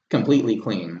 completely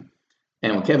clean,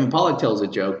 and when Kevin Pollak tells a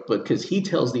joke, but because he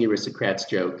tells the Aristocrats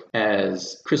joke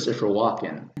as Christopher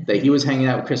Walken, that he was hanging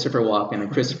out with Christopher Walken,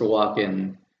 and Christopher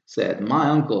Walken said, "My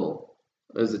uncle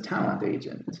is a talent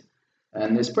agent,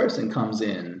 and this person comes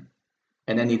in,"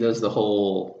 and then he does the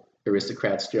whole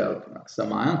Aristocrats joke. So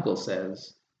my uncle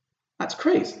says, "That's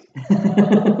crazy."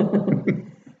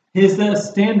 His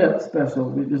stand-up special,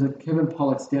 there's a Kevin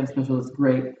Pollak stand-up special that's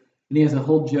great, and he has a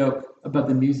whole joke about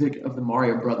the music of the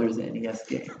Mario Brothers NES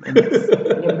game. And it's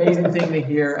an amazing thing to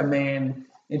hear a man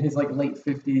in his late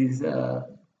 50s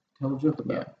tell a joke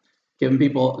about. Yeah. Kevin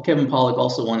Pollak,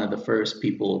 also one of the first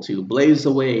people to blaze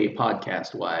away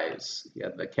podcast-wise. Yeah,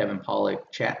 the Kevin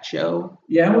Pollak chat show.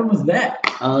 Yeah, when was that?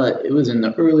 It was in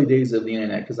the early days of the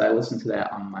internet, because I listened to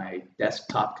that on my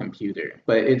desktop computer.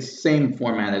 But it's same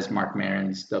format as Mark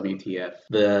Maron's WTF.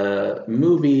 The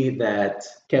movie that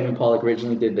Kevin Pollak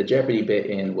originally did the Jeopardy bit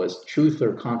in was Truth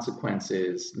or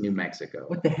Consequences, New Mexico.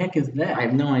 What the heck is that? I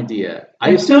have no idea. I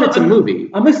assume it's a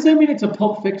movie. I'm assuming it's a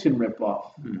Pulp Fiction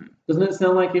ripoff. Doesn't it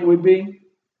sound like it would be?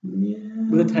 Yeah.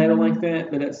 With a title like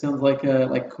that it sounds like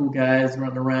a cool guys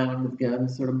running around with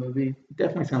guns sort of movie. It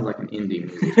definitely sounds like an indie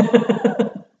movie.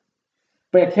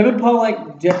 But yeah, Kevin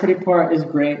Pollak Jeopardy part is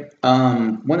great.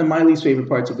 One of my least favorite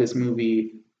parts of this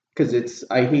movie, because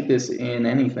I hate this in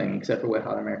anything except for Wet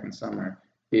Hot American Summer,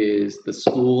 is the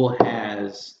school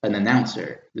has an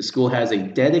announcer. The school has a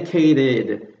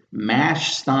dedicated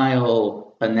MASH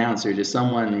style announcer, just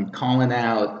someone calling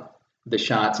out the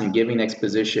shots and giving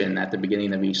exposition at the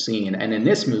beginning of each scene. And in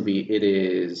this movie, it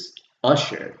is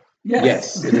Usher.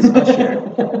 Yes, it is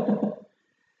Usher.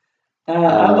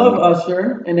 I love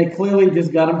Usher, and they clearly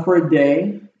just got him for a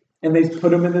day, and they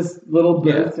put him in this little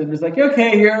booth, and it's like,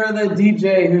 okay, you're the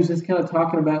DJ who's just kind of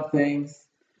talking about things.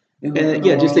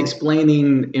 Just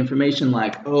explaining information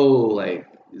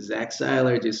Zach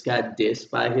Seiler just got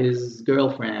dissed by his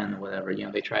girlfriend, or whatever.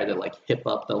 They try to hip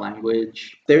up the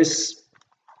language.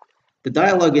 The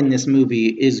dialogue in this movie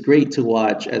is great to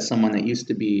watch as someone that used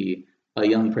to be a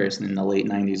young person in the late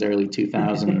 90s, early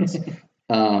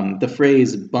 2000s. The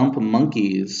phrase "bump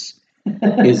monkeys"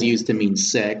 is used to mean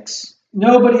sex.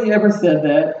 Nobody ever said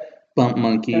that. Bump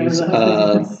monkeys.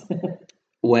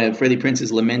 When Freddie Prinze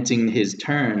is lamenting his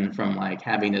turn from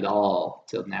having it all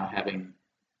to now having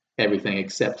everything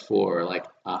except for a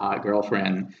hot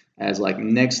girlfriend, as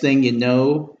next thing you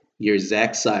know, you're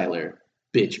Zach Seiler,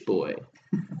 bitch boy.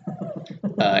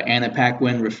 Anna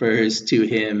Paquin refers to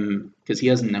him, because he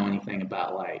doesn't know anything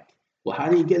about how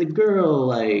do you get a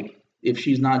girl if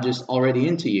she's not just already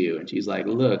into you? And she's like,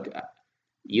 look,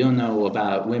 you don't know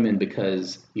about women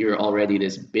because you're already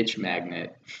this bitch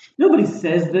magnet. Nobody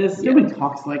says this. Yeah. Nobody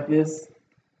talks like this.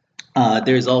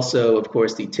 There's also, of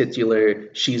course, the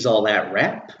titular "She's All That"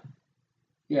 rap.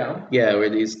 Yeah. Yeah, where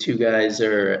these two guys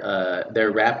are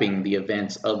they're rapping the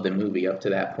events of the movie up to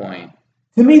that point.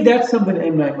 To me, that's something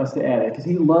M. Night must have added because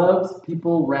he loves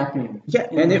people rapping. Yeah,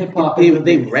 in and hip-hop they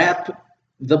movies. rap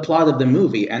the plot of the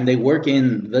movie and they work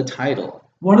in the title.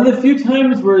 One of the few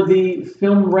times where the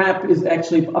film rap is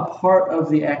actually a part of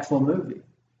the actual movie.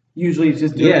 Usually it's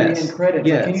just during the end credits.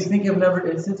 Yes. Like, can you think of another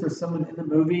instance where someone in the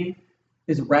movie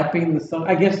is rapping the song?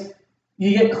 I guess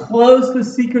you get close to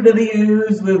Secret of the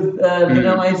Ooze with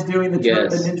Vanilla Ice doing the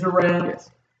ninja rap.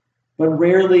 Yes. But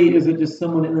rarely is it just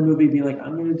someone in the movie being like,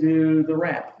 I'm going to do the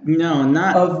rap. No,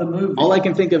 not of the movie. All I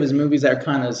can think of is movies that are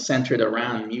kind of centered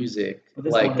around music. Well,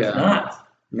 this one is not.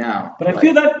 No. But I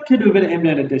feel that could have been an M.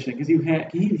 Night edition because he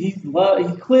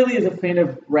clearly is a fan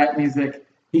of rap music.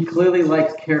 He clearly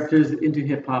likes characters into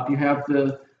hip hop. You have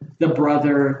the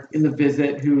brother in The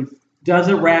Visit who does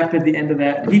a rap at the end of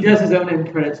that. He does his own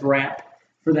end credits rap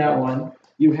for that one.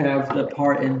 You have the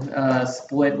part in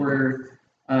Split where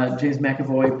James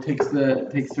McAvoy takes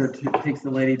the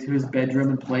lady to his bedroom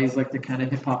and plays like the kind of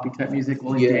hip hoppy type music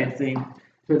while he's dancing.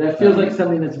 So that feels like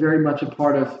something that's very much a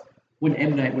part of when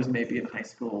M. Night was maybe in high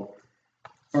school,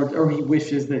 or he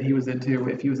wishes that he was into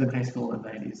if he was in high school in the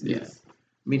 90s. Yes.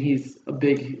 I mean, he's a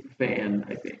big fan,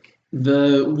 I think.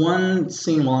 The one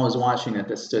scene while I was watching it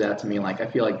that stood out to me, like I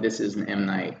feel like this is an M.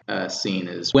 Night scene,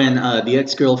 is when the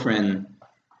ex-girlfriend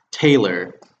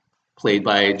Taylor, played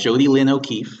by Jodie Lynn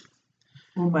O'Keefe,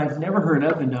 whom I've never heard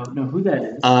of and don't know who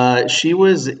that is. She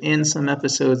was in some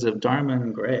episodes of Dharma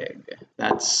and Greg.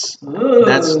 That's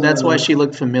why she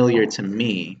looked familiar to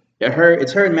me.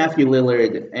 It's her and Matthew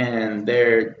Lillard, and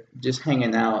they're just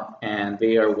hanging out, and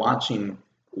they are watching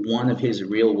one of his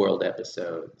Real World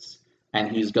episodes,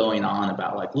 and he's going on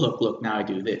about like, look, now I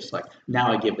do this, like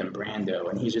now I give them Brando,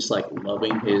 and he's just like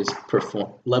loving his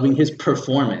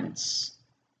performance.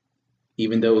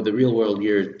 Even though the real world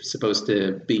you're supposed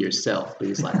to be yourself, but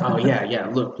he's like, oh yeah,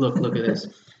 look at this.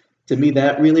 To me,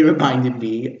 that really reminded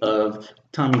me of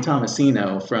Tommy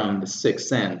Tomasino from The Sixth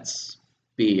Sense,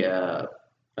 the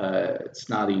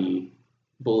snotty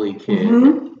bully kid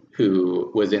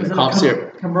who was in a cough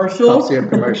syrup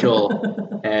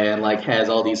commercial, and like has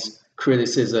all these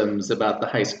criticisms about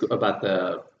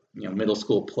the middle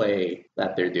school play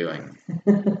that they're doing.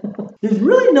 There's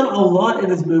really not a lot in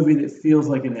this movie that feels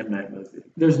like an M. Night movie.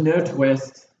 There's no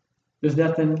twist. There's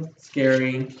nothing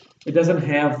scary. It doesn't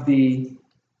have the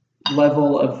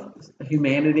level of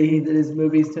humanity that his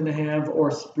movies tend to have,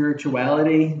 or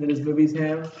spirituality that his movies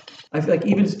have. I feel like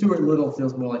even Stuart Little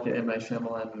feels more like an M. Night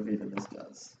Shyamalan movie than this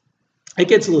does. It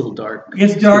gets a little dark. It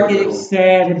gets dark. It gets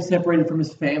sad. Him separated from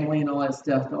his family and all that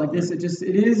stuff. But like this, it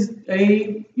is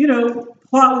a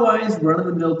plot-wise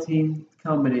run-of-the-mill teen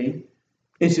comedy.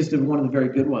 It's just one of the very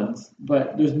good ones.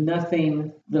 But there's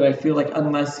nothing that I feel like,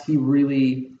 unless he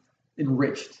really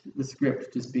enriched the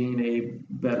script, just being a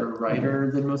better writer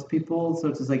than most people. So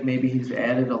it's just like maybe he's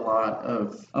added a lot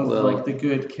of like the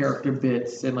good character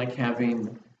bits and like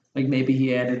having, like maybe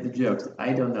he added the jokes.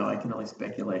 I don't know. I can only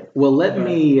speculate. Well, let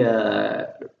me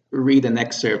read an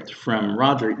excerpt from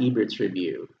Roger Ebert's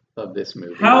review of this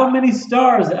movie. How many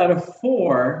stars out of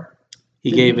 4? He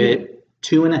gave it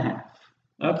 2.5.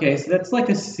 Okay, so that's like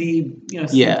a C,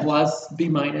 C plus, B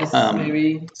minus,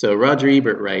 maybe. So Roger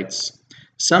Ebert writes,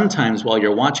 sometimes while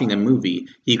you're watching a movie,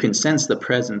 you can sense the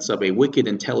presence of a wicked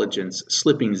intelligence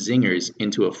slipping zingers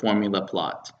into a formula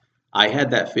plot. I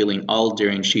had that feeling all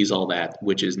during She's All That,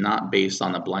 which is not based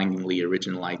on a blindingly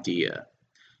original idea.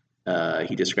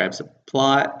 He describes the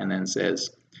plot and then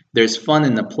says, there's fun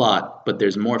in the plot, but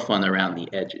there's more fun around the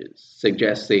edges,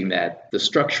 suggesting that the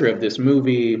structure of this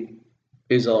movie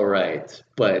is all right,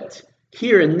 but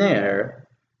here and there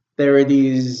are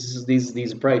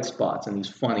these bright spots and these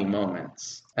funny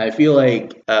moments. I feel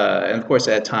like, and of course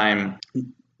at that time,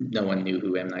 no one knew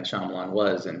who M. Night Shyamalan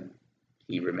was, and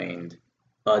he remained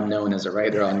unknown as a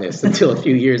writer on this until a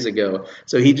few years ago.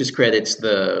 So he just credits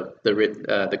the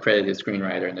credited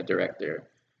screenwriter and the director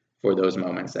for those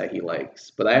moments that he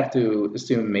likes. But I have to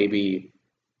assume maybe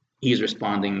he's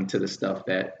responding to the stuff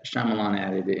that Shyamalan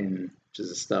added in, which is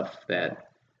the stuff that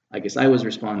I guess I was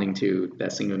responding to.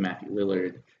 That scene with Matthew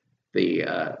Lillard, the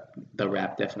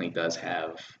rap definitely does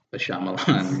have a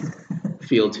Shyamalan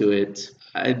feel to it.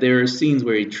 There are scenes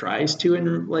where he tries to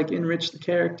enrich the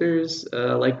characters,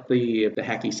 like the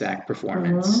hacky sack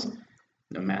performance. Mm-hmm.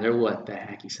 No matter what, the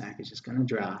hacky sack is just gonna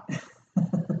drop.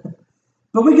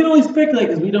 But we can only speculate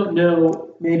because we don't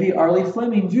know. Maybe Arlie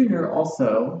Fleming Jr.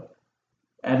 also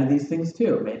added these things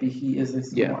too. Maybe he is a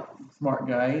smart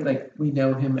guy. Like, we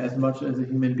know him as much as a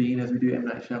human being as we do M.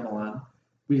 Night Shyamalan.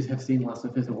 We just have seen less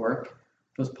of his work.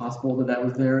 it was possible that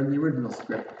was there in the original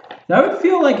script. So I would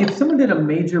feel like if someone did a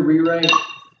major rewrite,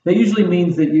 that usually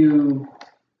means that you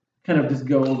kind of just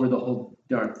go over the whole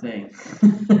darn thing.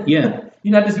 Yeah.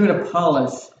 You're not just doing a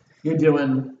polish, you're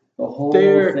doing the whole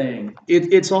thing.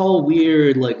 It's all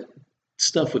weird, like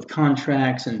stuff with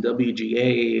contracts and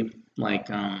WGA. Like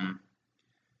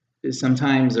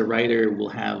sometimes a writer will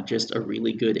have just a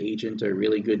really good agent or a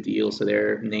really good deal, so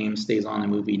their name stays on the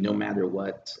movie no matter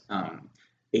what.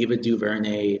 Ava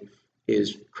DuVernay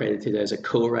is credited as a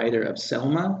co-writer of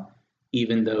Selma,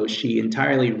 even though she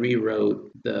entirely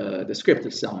rewrote the script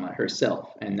of Selma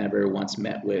herself and never once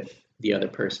met with the other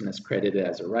person that's credited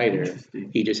as a writer.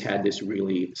 He just had this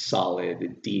really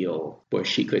solid deal where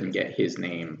she couldn't get his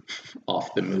name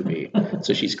off the movie.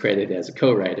 So she's credited as a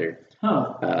co-writer.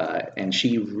 And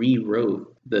she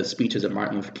rewrote the speeches of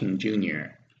Martin Luther King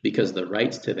Jr. because the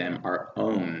rights to them are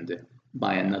owned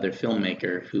by another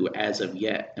filmmaker who, as of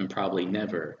yet, and probably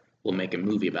never, will make a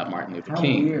movie about Martin Luther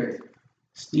King. Weird.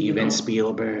 Steven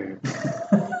Spielberg.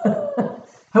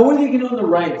 How were they going to own the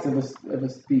rights of a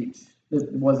speech that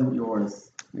wasn't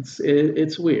yours?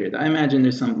 It's weird. I imagine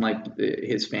there's something like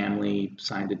his family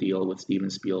signed a deal with Steven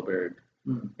Spielberg,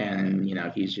 and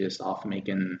he's just off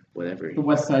making whatever. The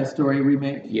West Side Story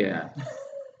remake. Yeah.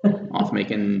 Off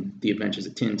making The Adventures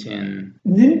of Tintin.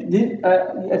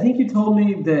 I think you told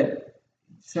me that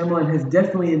Shyamalan has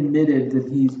definitely admitted that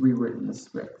he's rewritten the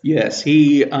script. Yes,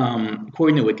 he,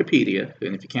 according to Wikipedia,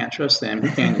 and if you can't trust them, who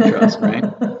can you trust, right?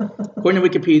 According to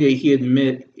Wikipedia,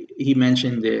 he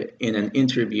mentioned it in an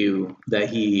interview that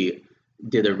he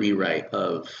did a rewrite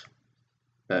of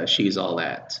She's All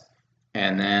That.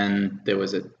 And then there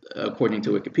was according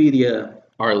to Wikipedia,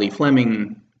 R. Lee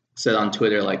Fleming said on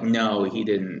Twitter, like, no, he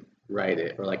didn't write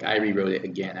it, or like, I rewrote it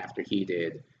again after he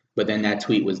did. But then that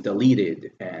tweet was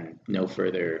deleted and no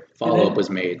further follow-up was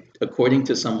made. According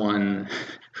to someone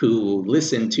who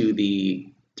listened to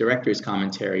the director's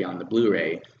commentary on the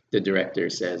Blu-ray, the director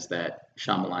says that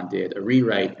Shyamalan did a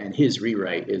rewrite, and his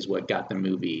rewrite is what got the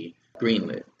movie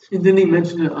greenlit. And didn't he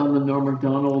mention it on the Norm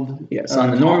Macdonald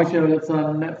on the Norm show that's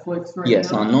on Netflix right now?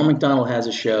 Yes, on Norm Macdonald has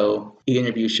a show. He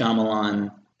interviews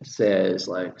Shyamalan, says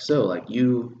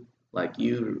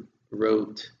you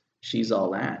wrote She's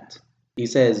All That. He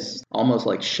says almost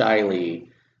like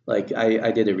shyly, like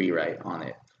I did a rewrite on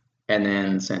it. And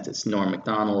then since it's Norm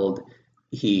Macdonald,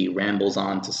 he rambles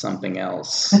on to something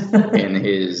else in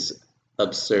his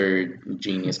absurd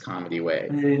genius comedy way.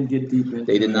 They didn't get deep into it.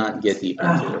 They did not get deep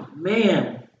into it.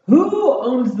 Man, who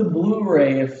owns the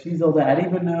Blu-ray if She's All That? I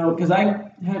didn't even know, because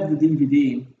I have the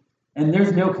DVD, and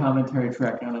there's no commentary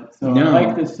track on it. So I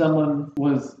like that someone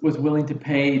was willing to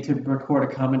pay to record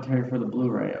a commentary for the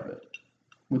Blu-ray of it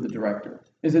with the director.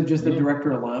 Is it just the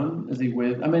director alone? Is he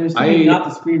with? I mean, it's not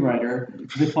the screenwriter.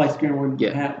 The probably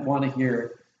screenwriter would want to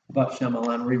hear about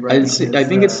Shyamalan rewriting. I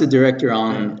think it's the director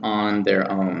on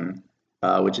their own,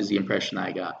 which is the impression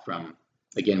I got from,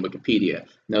 again, Wikipedia.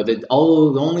 No, the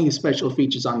only special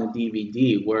features on the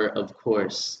DVD were, of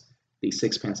course, the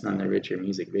Sixpence None the Richer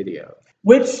music video.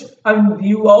 Which,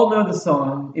 you all know the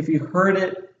song. If you heard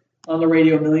it on the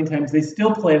radio a million times, they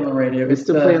still play on the radio. They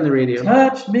still play on the radio.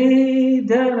 Touch me,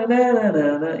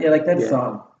 da-da-da-da-da. Yeah, like that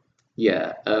song.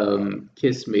 Yeah,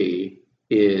 Kiss Me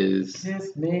is...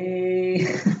 Kiss Me.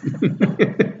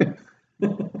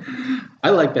 I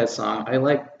like that song. I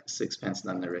like Sixpence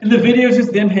None the Richer. And the video is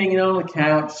just them hanging out on the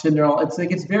couch, and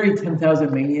it's very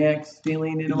 10,000 Maniacs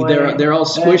feeling in a way. They're all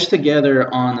squished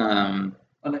together on a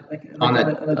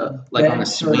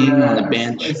swing on a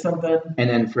bench, or something. And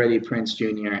then Freddie Prinze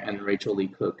Jr. and Rachel Lee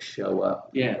Cook show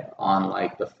up on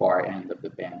like the far end of the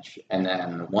bench, and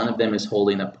then one of them is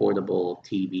holding a portable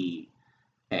TV,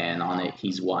 and on it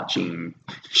he's watching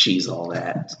She's All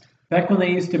That. Back when they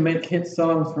used to make hit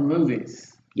songs for movies.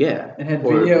 Yeah. And had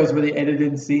videos where they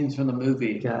edited scenes from the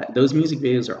movie. God, those music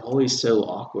videos are always so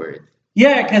awkward.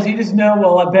 Yeah, because you just know,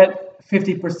 well, I bet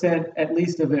 50% at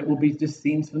least of it will be just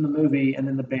scenes from the movie, and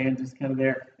then the band just kind of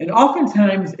there. And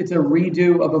oftentimes it's a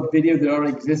redo of a video that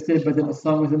already existed, but then the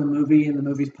song was in the movie and the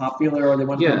movie's popular, or they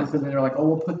want to listen, and they're like, oh,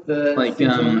 we'll put the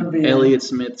Elliott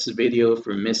Smith's video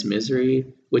for Miss Misery,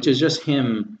 which is just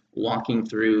him walking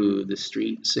through the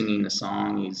street singing the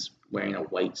song. He's wearing a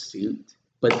white suit.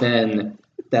 But then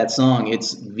that song,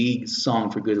 it's the song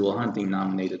for Good Will Hunting,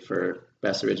 nominated for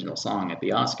Best Original Song at the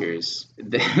Oscars.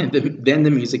 Then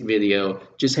the music video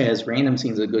just has random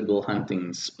scenes of Good Will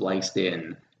Hunting spliced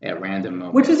in at random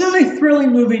moments. Which is not a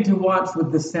thrilling movie to watch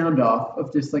with the sound off,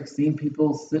 of just like seeing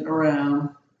people sitting around.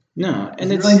 No,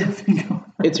 and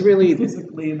it's really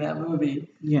physically in that movie.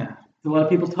 Yeah. There's a lot of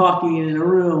people talking in a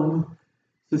room.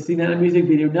 So seeing that in a music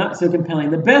video, not so compelling.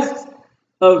 The best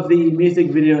of the music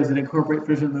videos that incorporate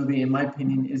visual movie, in my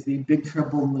opinion, is the Big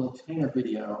Trouble in Little China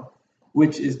video,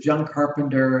 which is John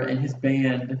Carpenter and his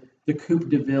band, the Coupe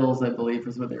de Villes, I believe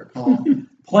is what they were called,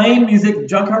 playing music.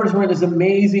 John Carpenter's wearing this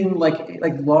amazing, like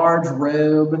large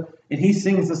robe, and he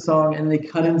sings the song, and they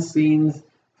cut in scenes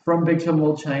from Big Trouble in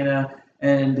Little China,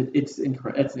 and it's an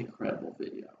incredible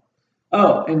video.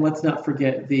 Oh, and let's not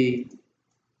forget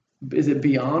is it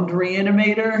Beyond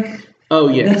Reanimator? Oh,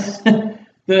 yes.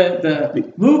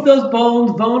 The Move Those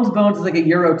Bones is like a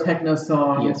Euro techno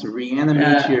song. Yes,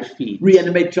 reanimate your feet.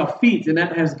 Reanimate your feet, and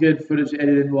that has good footage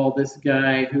edited while this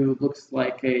guy who looks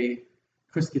like a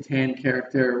Chris Kattan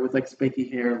character with like spiky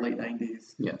hair, late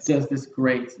 90s, does this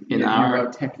great Euro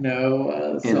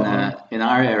techno song. In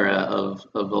our era of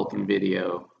Vulcan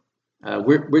video,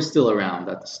 we're still around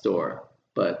at the store,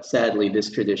 but sadly this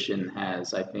tradition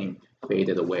has, I think,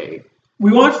 faded away.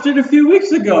 We watched it a few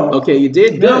weeks ago. Okay, you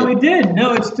did? Good. No, we did.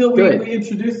 No, it's still, we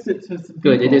introduced it to some people.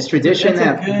 Good. It is tradition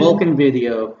at Vulcan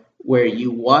Video where you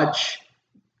watch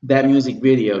that music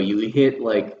video, you hit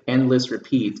like endless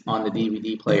repeat on the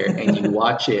DVD player, and you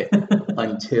watch it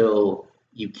until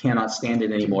you cannot stand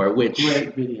it anymore, which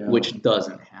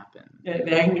doesn't happen.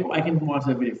 Yeah, I can watch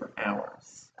that video for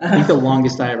hours. I think the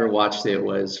longest I ever watched it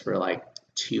was for like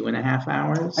 2.5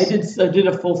 hours. I did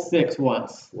a full 6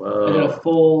 once. Whoa. I did a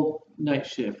full night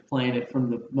shift playing it from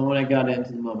the moment I got in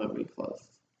to the moment we closed.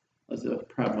 It was a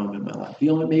proud moment in my life. The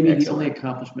only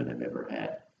accomplishment I've ever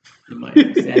had in my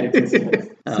sad existence.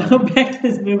 So back to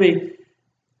this movie.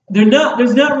 There's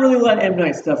not really a lot of M.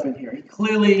 Night stuff in here. He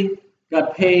clearly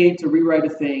got paid to rewrite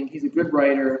a thing. He's a good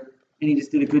writer, and he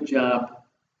just did a good job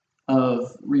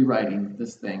of rewriting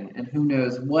this thing. And who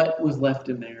knows what was left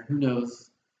in there? Who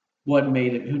knows what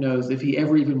made it? Who knows if he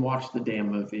ever even watched the damn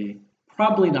movie?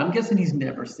 Probably not. I'm guessing he's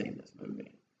never seen this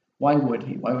movie. Why would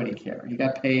he? Why would he care? He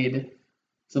got paid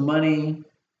some money.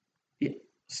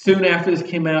 Soon after this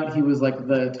came out, he was like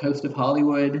the toast of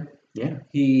Hollywood. Yeah.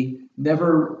 He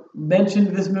never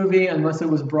mentioned this movie unless it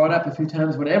was brought up a few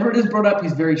times. Whenever it is brought up,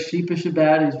 he's very sheepish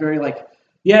about it. He's very like,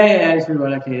 I just heard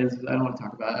about it. Okay, I don't want to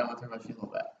talk about it. I don't want to talk about it. She's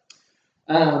all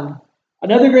that.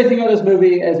 Another great thing about this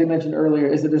movie, as we mentioned earlier,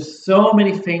 is that there's so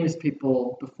many famous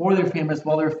people before they're famous,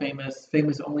 while they're famous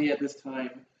only at this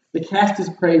time. The cast is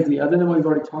crazy, other than what we've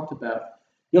already talked about.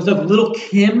 You also have Little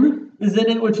Kim is in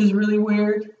it, which is really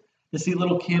weird to see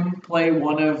Little Kim play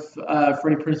one of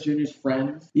Freddie Prinze Jr.'s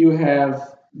friends. You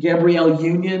have Gabrielle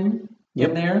Union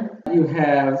in there. You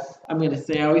have, I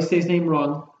always say his name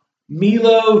wrong,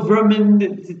 Milo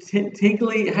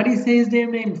Vermintaglia. How do you say his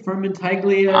damn name?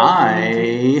 Vermintaglia?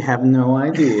 I have no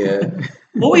idea.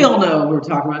 Well, we all know we're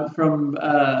talking about from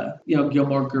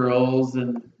Gilmore Girls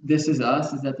and This Is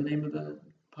Us. Is that the name of the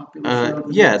popular show?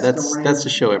 Yeah, that's the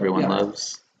show everyone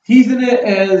loves. He's in it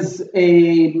as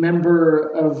a member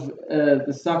of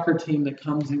the soccer team that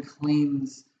comes and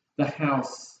cleans the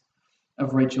house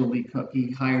of Rachel Lee Cook.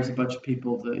 He hires a bunch of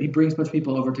people. He brings a bunch of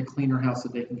people over to clean her house so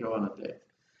they can go on a date.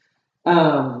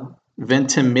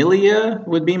 Ventimiglia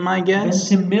would be my guess.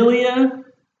 Ventimiglia?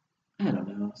 I don't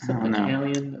know.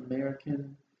 Italian,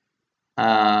 American.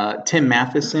 Tim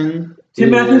Matheson.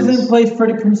 Matheson plays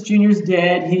Freddie Prinze Jr.'s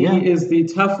dad. He is the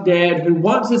tough dad who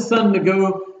wants his son to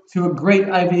go to a great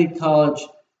Ivy League college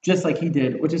just like he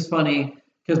did, which is funny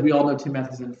because we all know Tim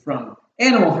Matheson from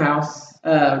Animal House,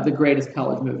 the greatest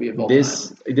college movie of all time.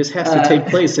 This has to take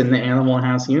place in the Animal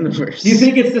House universe. Do you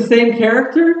think it's the same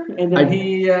character? And then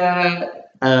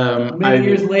many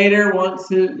years later wants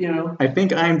to, I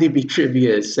think IMDb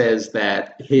trivia says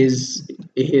that his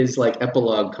like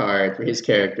epilogue card for his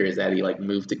character is that he like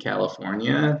moved to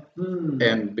California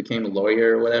and became a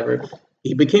lawyer or whatever.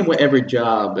 He became whatever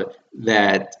job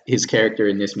that his character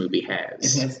in this movie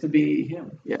has. It has to be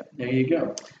him. Yeah. There you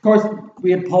go. Of course,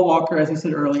 we had Paul Walker, as I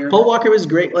said earlier. Paul Walker was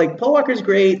great. Like, Paul Walker's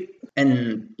great,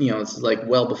 and, this is, like,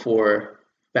 well before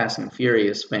Fast and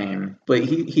Furious fame. But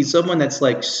he's someone that's,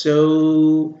 like,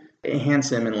 so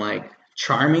handsome and, like,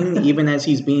 charming, even as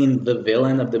he's being the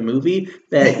villain of the movie,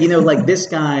 that, like, this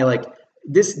guy, like,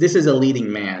 This is a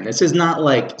leading man. This is not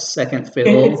like second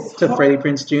fiddle to Freddie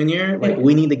Prinze Jr. Like,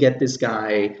 we need to get this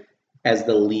guy as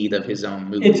the lead of his own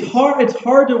movie. It's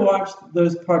hard to watch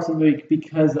those parts of the movie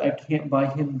because I can't buy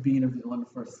him being a villain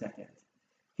for a second.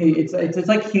 Hey, it's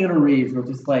like Keanu Reeves, where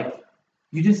just like,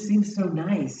 you just seem so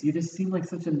nice. You just seem like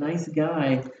such a nice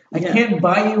guy. I can't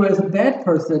buy you as a bad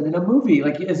person in a movie.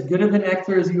 Like, as good of an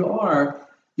actor as you are,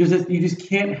 you just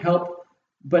can't help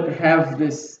but have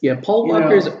this. Yeah, Paul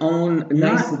Walker's own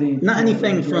nicety. Not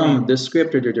anything from the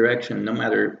script or the direction, no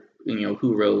matter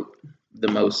who wrote the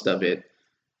most of it.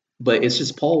 But it's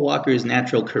just Paul Walker's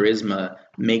natural charisma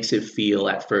makes it feel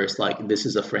at first like this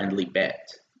is a friendly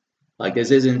bet. Like this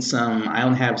isn't I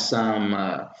don't have some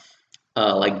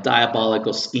like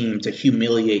diabolical scheme to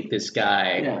humiliate this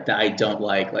guy that I don't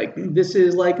like. Like this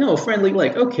is like, no, friendly,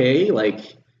 like, okay,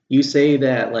 like you say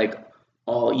that like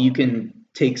you can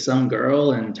take some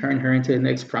girl and turn her into the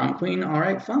next prom queen. All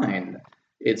right, fine.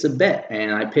 It's a bet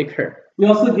and I pick her. We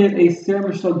also get a Sarah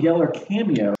Michelle Gellar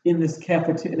cameo in this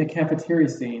in a cafeteria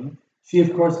scene. She,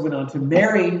 of course, went on to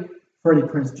marry Freddie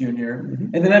Prinze Jr.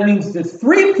 And then that means that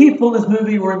 3 people in this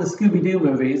movie were in the Scooby-Doo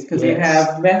movies because you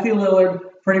have Matthew Lillard,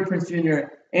 Freddie Prinze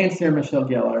Jr., and Sarah Michelle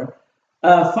Gellar.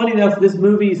 Funny enough, this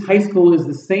movie's high school is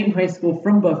the same high school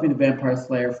from Buffy the Vampire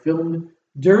Slayer, filmed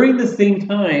during the same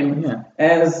time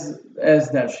as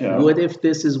that show. What if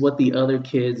this is what the other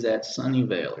kids at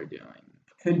Sunnyvale are doing?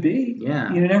 Could be.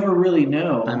 Yeah. You never really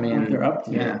know what they're up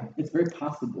to. Yeah. It's very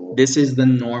possible. This is the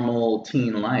normal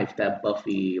teen life that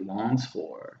Buffy longs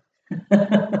for.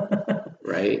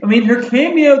 Right? I mean, her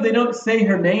cameo, they don't say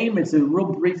her name. It's a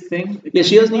real brief thing. Yeah,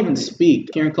 she doesn't even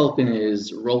speak. Kieran Culkin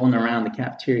is rolling around the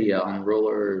cafeteria on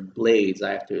roller blades,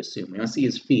 I have to assume. We don't see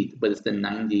his feet, but it's the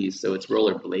 90s, so it's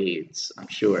roller blades, I'm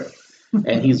sure.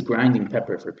 And he's grinding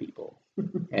pepper for people.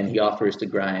 And he offers to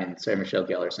grind Sarah Michelle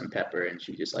Gellar some pepper, and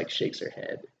she just like shakes her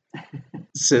head.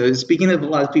 So speaking of a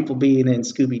lot of people being in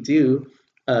Scooby-Doo,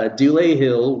 Dule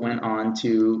Hill went on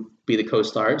to be the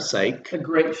co-star of Psych. A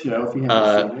great show if you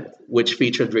haven't seen it. Which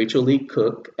featured Rachel Lee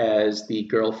Cook as the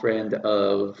girlfriend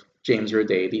of James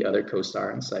Roday, the other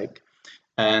co-star in Psych.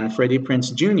 And Freddie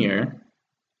Prinze Jr.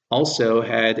 also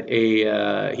had he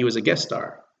was a guest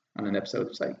star on an episode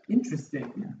of Psych.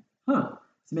 Interesting. Yeah. Huh.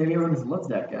 So maybe everyone just loves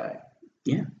that guy.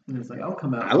 Yeah. And it's like, I'll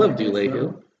come out. I love Dule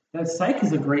Hill. That Psych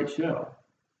is a great show.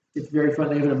 It's very fun.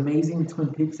 They have an amazing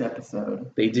Twin Peaks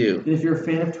episode. They do. And if you're a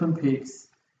fan of Twin Peaks,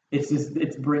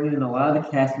 it's bringing in a lot of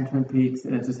the cast from Twin Peaks,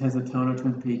 and it just has a tone of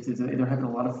Twin Peaks. They're having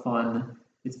a lot of fun.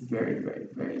 It's very, very,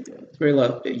 very good. It's very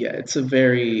it's a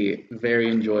very, very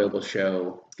enjoyable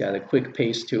show. It's got a quick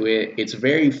pace to it. It's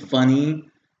very funny,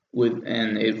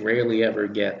 and it rarely ever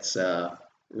gets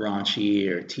raunchy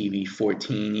or TV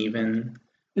 14 even.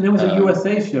 And it was a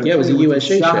USA show. Yeah, it was a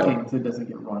USA show. Shocking that it doesn't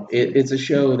get raunchy. It's a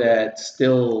show that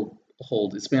still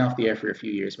holds. It's been off the air for a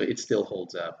few years, but it still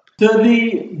holds up. So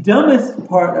the dumbest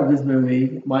part of this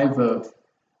movie, my vote,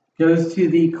 goes to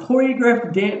the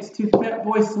choreographed dance to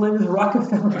Fatboy Slim's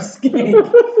Rockefeller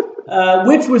Skank,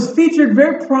 which was featured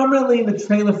very prominently in the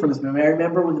trailer for this movie. I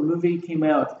remember when the movie came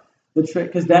out,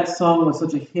 because that song was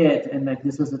such a hit, and like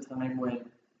this was a time when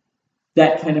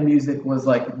that kind of music was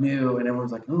like new, and everyone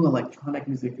was like, "Ooh, electronic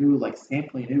music! Ooh, like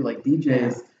sampling! Ooh, like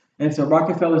DJs!" And so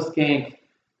Rockefeller Skank,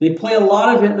 they play a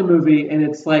lot of it in the movie, and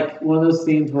it's like one of those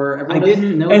scenes where everyone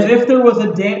if there was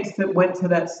a dance that went to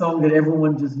that song that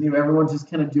everyone just knew. Everyone's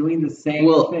just kind of doing the same thing.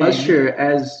 Well, Usher,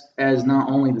 as not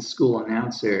only the school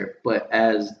announcer, but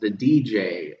as the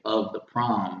DJ of the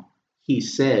prom, he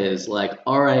says like,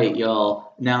 "All right,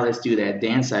 y'all, now let's do that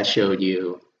dance I showed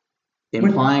you,"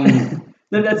 implying.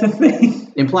 That's a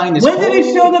thing. Implying this. When did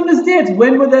he show them this dance?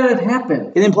 When would that have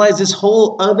happened? It implies this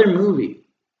whole other movie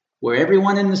where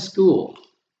everyone in the school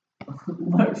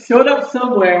showed up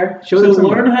somewhere to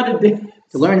learn how to dance.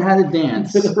 To learn how to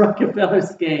dance to the Rockefeller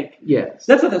Skank. Yes,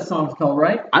 that's what that song's called,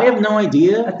 right? I have no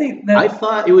idea. I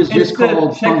thought it was just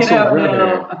called Funk Soul Brother.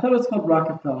 No, I thought it was called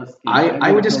Rockefeller Skank.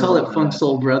 I would just call it Funk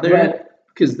Soul Brother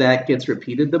because that gets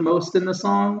repeated the most in the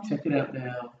song. Check it out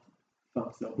now.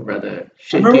 Funk Soul Brother.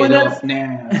 Remember when that's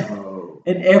now?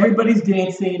 And everybody's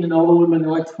dancing, and all the women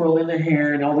are like twirling their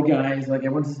hair, and all the guys, like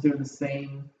everyone's just doing the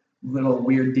same little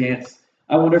weird dance.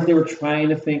 I wonder if they were trying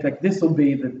to think like this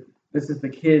is the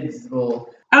kids. Well,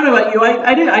 I don't know about you.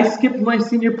 I skipped my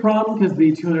senior prom because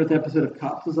the 200th episode of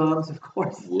Cops was on, so of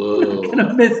course Whoa. I'm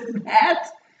gonna miss that.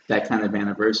 That kind of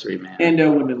anniversary, man. And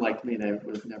no women liked me, and I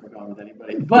would have never gone with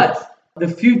anybody. But the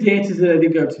few dances that I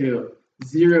did go to,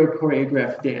 zero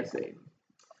choreographed dancing.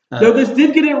 Though this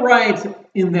did get it right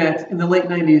in that in the late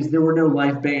 90s, there were no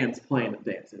live bands playing the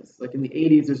dances. Like in the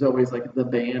 80s, there's always like the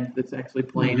band that's actually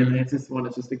playing the dances. This one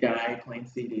is just a guy playing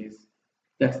CDs.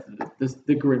 That's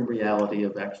the grim reality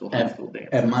of actual high school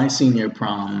dancing. At my senior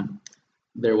prom,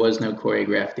 there was no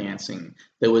choreographed dancing.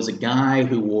 There was a guy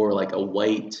who wore like a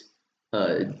white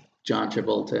John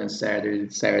Travolta and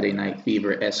Saturday Night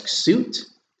Fever-esque suit,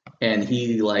 and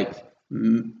he like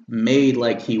made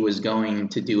like he was going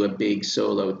to do a big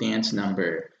solo dance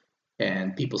number,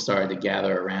 and people started to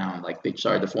gather around, like they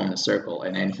started to form the circle,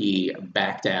 and then he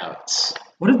backed out.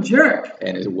 What a jerk!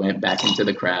 And it went back into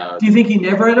the crowd. Do you think he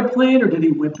never had a plan, or did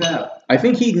he whip out? I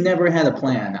think he never had a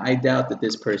plan. I doubt that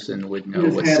this person would know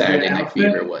just what had the Saturday Night outfit?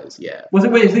 Fever was. Yeah.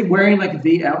 Is he wearing like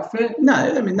the outfit? No,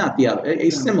 I mean not the outfit. A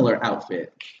similar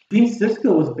outfit. Gene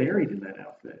Siskel was buried in that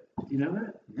outfit. Do you know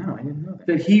that? No, I didn't know that.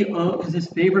 That he owned, because his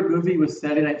favorite movie was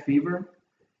Saturday Night Fever,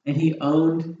 and he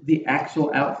owned the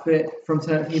actual outfit from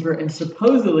Saturday Night Fever, and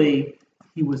supposedly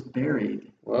he was buried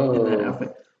in that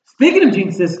outfit. Speaking of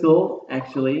Gene Siskel,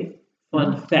 actually,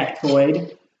 fun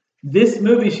factoid, this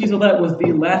movie, She's All That, was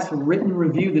the last written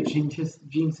review that Gene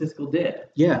Siskel did.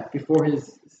 Yeah. Before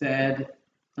his sad,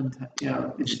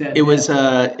 sad It was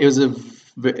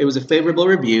a favorable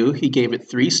review. He gave it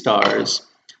 3 stars.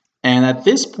 And at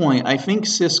this point, I think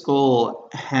Siskel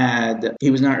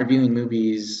he was not reviewing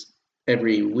movies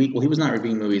every week. Well, he was not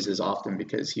reviewing movies as often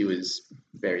because he was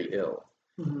very ill.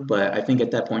 Mm-hmm. But I think at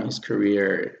that point in his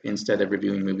career, instead of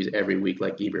reviewing movies every week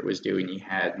like Ebert was doing, he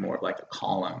had more of like a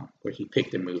column where he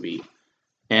picked a movie.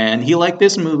 And he liked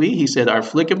this movie. He said, "Our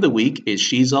flick of the week is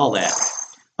She's All That,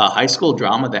 a high school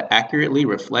drama that accurately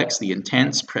reflects the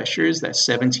intense pressures that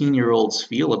 17-year-olds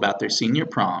feel about their senior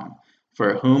prom.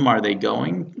 For whom are they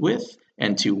going with,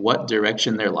 and to what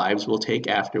direction their lives will take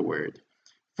afterward?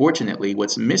 Fortunately,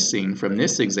 what's missing from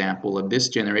this example of this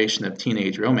generation of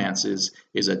teenage romances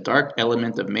is a dark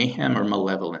element of mayhem or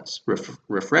malevolence.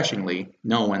 Refreshingly,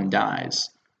 no one dies.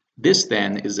 This,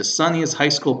 then, is the sunniest high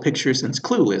school picture since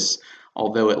Clueless,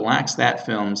 although it lacks that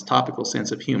film's topical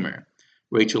sense of humor.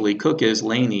 Rachel Lee Cook as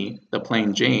Lainey, the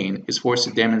plain Jane, is forced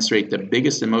to demonstrate the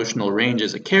biggest emotional range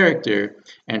as a character,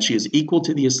 and she is equal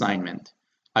to the assignment.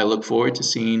 I look forward to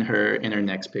seeing her in her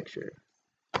next picture."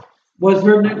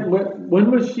 When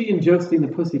was she in Josie and the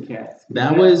Pussycats?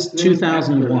 That was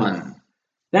 2001.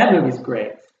 That movie's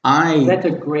great. That's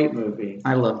a great movie.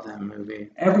 I love that movie.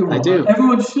 I do.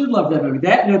 Everyone should love that movie.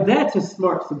 That's a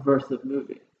smart subversive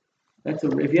movie.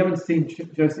 If you haven't seen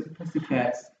Josie and the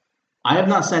Pussycats. I have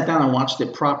not sat down and watched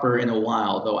it proper in a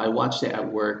while, though I watched it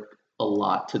at work a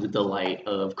lot to the delight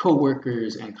of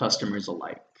coworkers and customers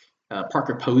alike.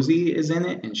 Parker Posey is in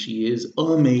it, and she is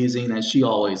amazing, as she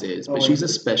always is, but she's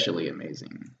especially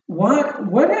amazing. What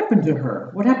happened to her?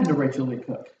 What happened to Rachel Lee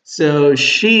Cook? So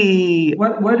she...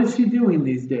 What is she doing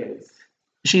these days?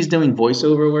 She's doing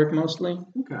voiceover work mostly.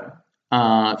 Okay.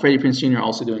 Freddie Prinze Jr.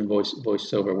 also doing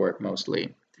voiceover work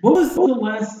mostly. What was the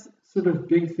last sort of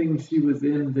big thing she was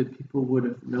in that people would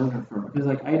have known her from? Because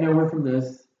I know her from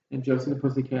this and Josie and the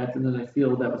Pussycats, and then I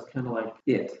feel that was kind of like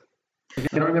it.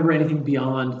 I don't remember anything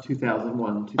beyond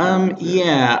 2001.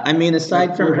 Yeah, I mean,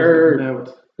 aside from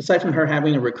her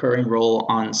having a recurring role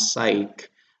on Psych,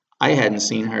 I hadn't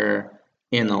seen her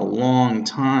in a long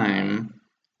time.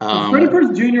 Freddie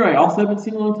Prinze Jr. I also haven't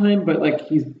seen in a long time, but like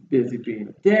he's busy being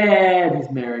a dad.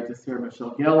 He's married to Sarah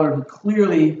Michelle Gellar, who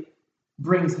clearly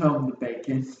brings home the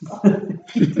bacon.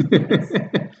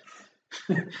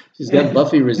 She's got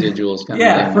Buffy residuals coming in.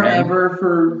 Yeah, forever,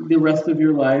 for the rest of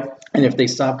your life. And if they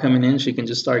stop coming in, she can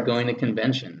just start going to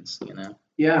conventions,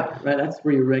 Yeah, right. That's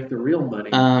where you make the real money.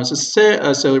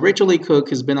 So Rachel Lee Cook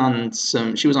has been on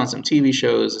she was on some TV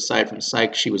shows. Aside from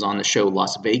Psych, she was on the show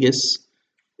Las Vegas.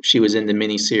 She was in the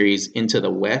miniseries Into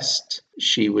the West.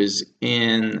 She's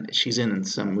in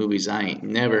some movies I ain't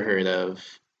never heard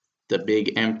of. The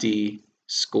Big Empty,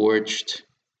 Scorched,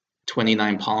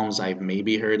 29 Palms I've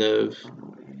maybe heard of.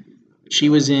 She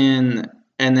was in,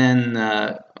 and then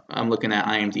I'm looking at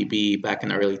IMDb back in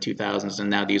the early 2000s, and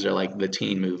now these are like the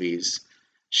teen movies.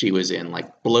 She was in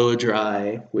like Blow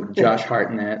Dry with Josh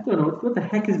Hartnett. I don't know, what the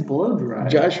heck is Blow Dry?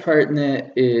 Josh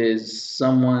Hartnett is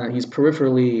he's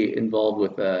peripherally involved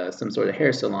with some sort of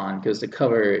hair salon, because the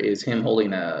cover is him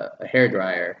holding a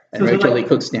hairdryer and Rachel Lee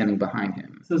Cook standing behind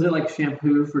him. So is it like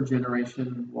Shampoo for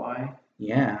Generation Y?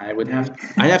 Yeah,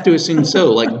 I'd have to assume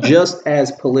so. Like, just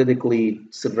as politically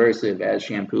subversive as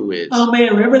Shampoo is. Oh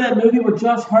man, remember that movie where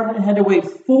Josh Hartnett had to wait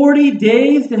 40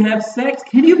 days to have sex?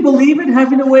 Can you believe it,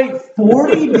 having to wait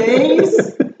 40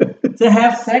 days to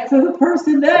have sex with a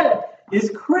person? That is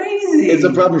crazy. It's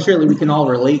a problem surely we can all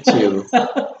relate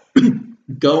to.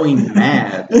 Going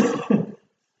mad.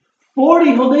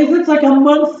 40 whole days, it's like a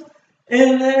month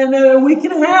and a week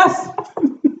and a half.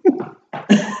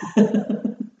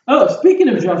 Oh, speaking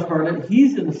of Josh Hartnett,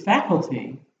 he's in The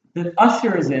Faculty that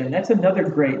Usher is in. That's another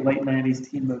great late 90s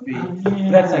teen movie. Oh, yeah.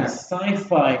 That's like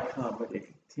sci-fi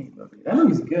comedy teen movie. That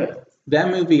movie's good. That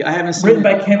movie, I haven't seen. Written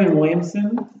by Kevin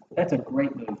Williamson. That's a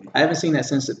great movie. I haven't seen that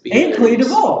since the theater. And Clea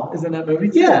Duvall is in that movie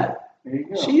too. Yeah. There you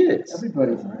go. She is.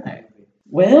 Everybody's in that movie.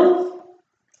 Well,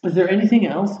 is there anything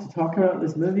else to talk about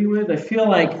this movie with? I feel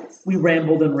like we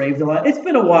rambled and raved a lot. It's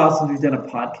been a while since we've done a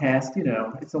podcast.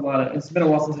 It's been a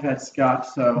while since we've had scotch,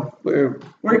 so we're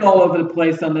all over the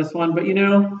place on this one. But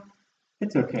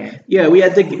It's okay. Yeah, we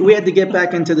had to get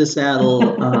back into the saddle.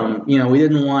 We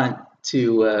didn't want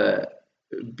to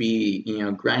be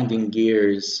grinding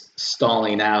gears,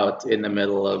 stalling out in the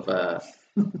middle of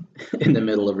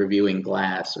reviewing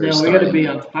Glass or No, we got to be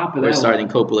on top of that. Or starting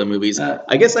Coppola movies.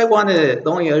 I guess the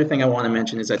only other thing I want to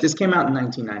mention is that this came out in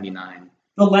 1999.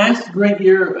 The last great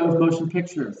year of motion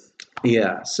pictures.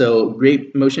 Yeah, so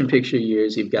great motion picture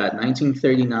years. You've got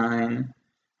 1939.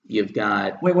 You've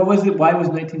got... Wait, what was it? Why was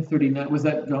 1939? Was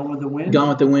that Gone with the Wind? Gone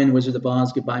with the Wind, Wizard of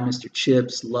Oz, Goodbye, Mr.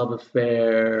 Chips, Love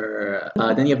Affair.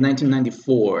 Then you have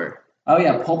 1994. Oh,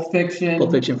 yeah, Pulp Fiction.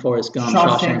 Pulp Fiction, Forrest Gump,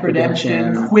 Shawshank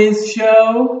Redemption. Quiz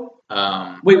Show.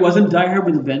 Wait, wasn't Die Hard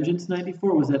with a Vengeance 94?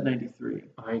 Or was that 93?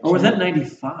 Or was that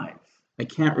 95? I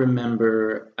can't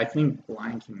remember. I think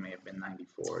Lion King may have been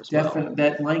 94 as well.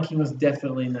 That Lion King was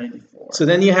definitely 94. So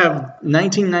then you have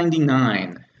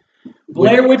 1999.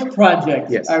 Blair Witch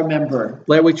Project, yes. I remember.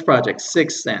 Blair Witch Project,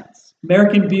 Sixth Sense.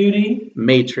 American Beauty.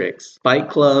 Matrix. Fight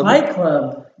Club.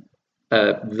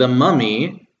 The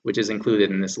Mummy, which is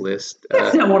included in this list.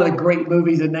 That's not one of the great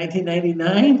movies of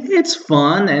 1999. It's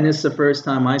fun, and it's the first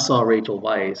time I saw Rachel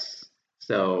Weisz.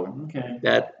 So okay.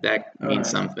 that means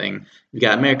something. You've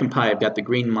got American Pie. You've got The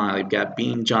Green Mile. You've got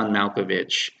Being John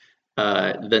Malkovich.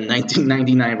 The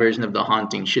 1999 version of The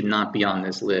Haunting should not be on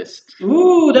this list.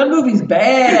 Ooh, that movie's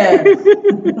bad.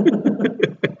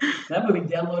 That movie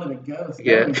downloaded a ghost.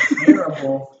 That was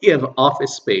terrible. You have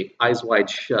Office Space, Eyes Wide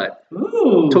Shut.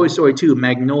 Ooh. Toy Story 2,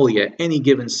 Magnolia, Any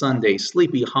Given Sunday,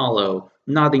 Sleepy Hollow,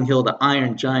 Notting Hill, The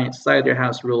Iron Giant, Cider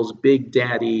House Rules, Big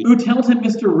Daddy. Ooh, Talented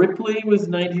Mr. Ripley was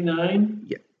 99.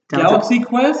 Yeah. Galaxy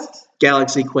Quest.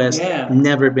 Yeah.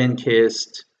 Never Been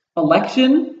Kissed.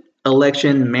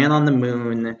 Election, Man on the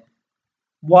Moon.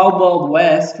 Wild Wild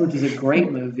West, which is a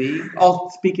great movie.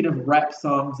 Speaking of rap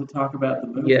songs that talk about the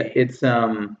movie. Yeah,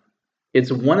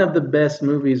 it's one of the best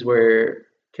movies where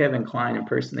Kevin Kline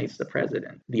impersonates the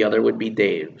president. The other would be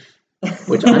Dave,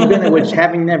 which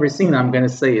having never seen, I'm gonna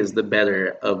say is the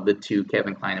better of the two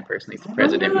Kevin Kline impersonates the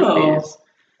president movies.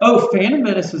 Oh, Phantom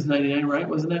Menace was 99, right?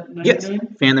 Wasn't that 99? Yes,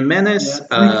 Phantom Menace.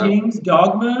 Yeah. Three Kings,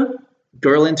 Dogma.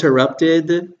 Girl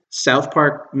Interrupted. South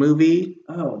Park movie.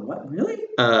 Oh, what? Really?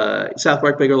 South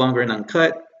Park Bigger, Longer, and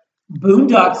Uncut.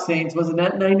 Boondock Saints, wasn't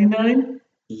that 99?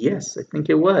 Yes, I think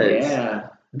it was. Yeah.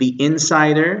 The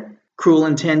Insider, Cruel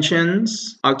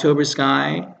Intentions, October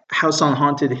Sky, House on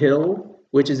Haunted Hill,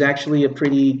 which is actually a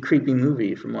pretty creepy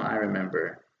movie from what I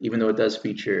remember, even though it does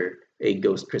feature a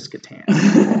ghost Chris Kattan.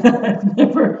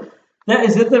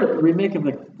 Is it the remake of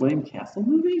the William Castle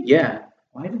movie? Yeah.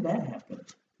 Why did that happen?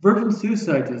 Virgin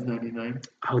Suicide was 99.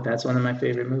 Oh, that's one of my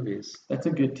favorite movies. That's a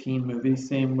good teen movie.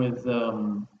 Same with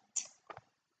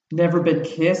Never Been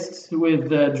Kissed with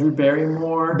Drew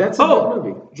Barrymore. That's a good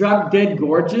movie. Drop Dead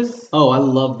Gorgeous. Oh, I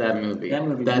love that movie.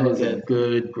 That is a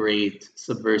good, great,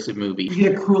 subversive movie. You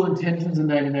get Cruel Intentions in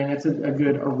 99. That's a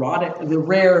good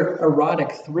rare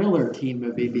erotic thriller teen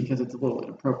movie because it's a little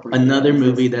inappropriate. Another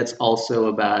movie that's also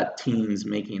about teens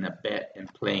making a bet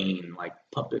and playing like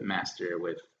puppet master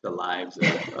with the lives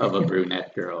of a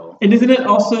brunette girl. And isn't it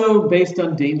also based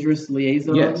on Dangerous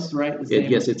Liaisons? Yes. Right?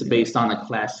 Yes, it's based on a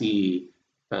classy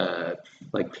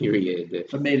period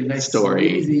but made a nice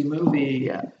story. Easy movie.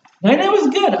 Yeah. And that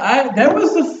was good. That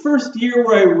was the first year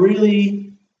where I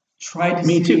really tried to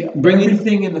see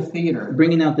everything in the theater.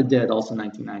 Bringing Out the Dead, also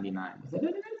 1999. Was that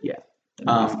it? Yeah.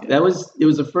 It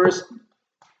was the first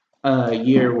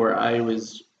year where I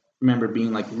remember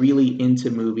being like really into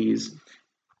movies,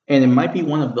 and it might be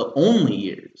one of the only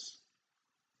years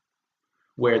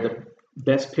where the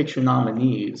Best Picture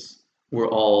nominees were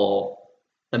all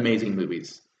amazing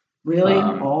movies. Really?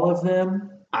 All of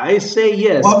them? I say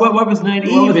yes. What was 90?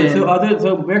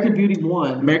 So American Beauty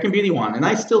won. American Beauty won, and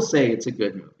I still say it's a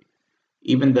good movie,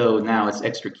 even though now it's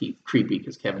extra creepy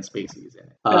because Kevin Spacey is in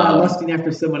it. Lusting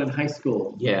after someone in high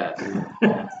school. Yeah.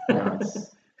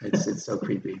 It's so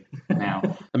creepy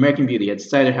now. American Beauty had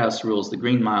Cider House Rules, The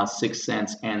Green Mile, Sixth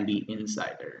Sense, and The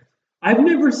Insider. I've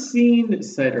never seen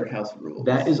Cider House Rules.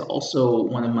 That is also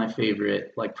one of my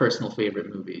favorite, personal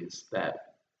favorite movies.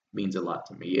 That means a lot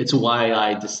to me. It's why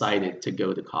I decided to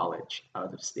go to college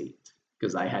out of state,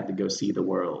 because I had to go see the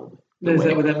world. Is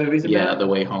that what that movie's about? Yeah, the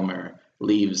way Homer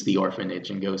leaves the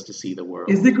orphanage and goes to see the world.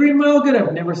 Is The Green Mile good?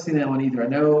 I've never seen that one either. I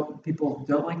know people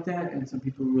don't like that, and some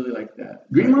people really like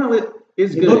that. Green Mile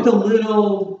is good. It looked a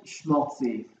little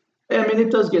schmaltzy. I mean,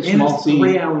 it does get and schmaltzy. It's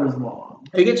 3 hours long.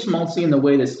 It gets schmaltzy in the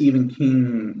way that Stephen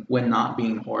King, when not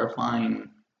being horrifying,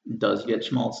 does get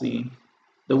schmaltzy.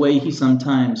 the way he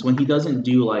sometimes, when he doesn't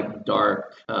do like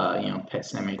dark, Pet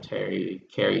Sematary,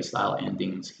 Carrie style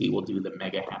endings, he will do the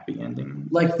mega happy ending.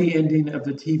 Like the ending of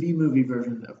the TV movie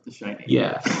version of The Shining.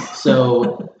 Yeah.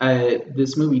 So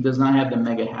this movie does not have the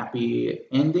mega happy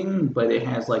ending, but it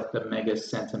has like the mega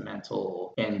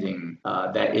sentimental ending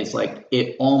that is like,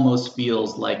 it almost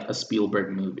feels like a Spielberg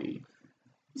movie.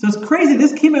 So it's crazy.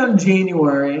 This came out in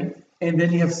January. And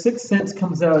then you have Sixth Sense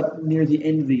comes out near the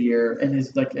end of the year and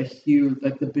is like a huge,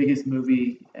 like the biggest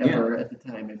movie ever at the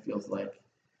time, it feels like.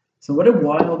 So what a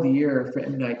wild year for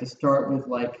M. Night to start with,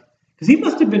 like, because he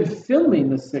must have been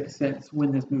filming The Sixth Sense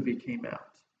when this movie came out.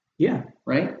 Yeah.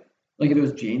 Right? Like it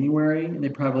was January and they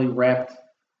probably wrapped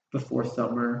before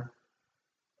summer.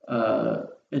 And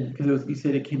because you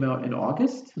said it came out in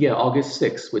August? Yeah, August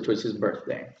 6th, which was his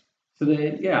birthday. So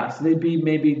they'd be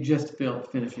maybe just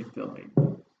finishing filming.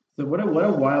 So what a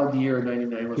wild year in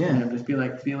 '99 was for him. Just be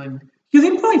like feeling, because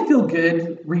he'd probably feel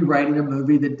good rewriting a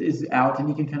movie that is out, and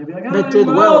you can kind of be like, that did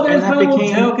well, there's and that my little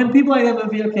became joke, and people like that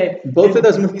movie. Okay, both of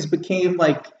those movies became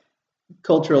like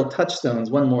cultural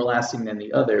touchstones, one more lasting than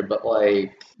the other. But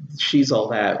like, She's All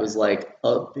That was like,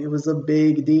 it was a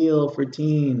big deal for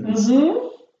teens. Mm-hmm.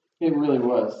 It really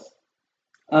was.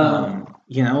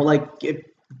 If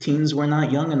teens were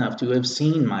not young enough to have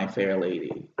seen My Fair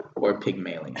Lady or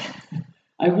Pygmalion.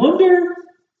 I wonder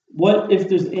what if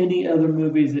there's any other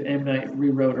movies that M. Night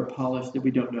rewrote or polished that we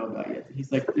don't know about yet.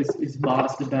 He's like this is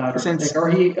modest about, or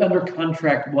he under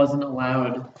contract wasn't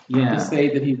allowed to say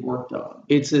that he worked on.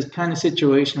 It's a kind of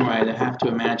situation where I'd have to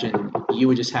imagine you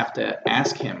would just have to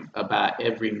ask him about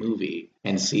every movie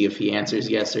and see if he answers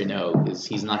yes or no, because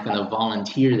he's not going to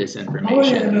volunteer this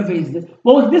information.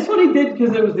 Well, this one he did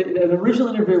because it was the original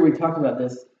interview where we talked about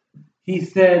this. He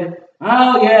said,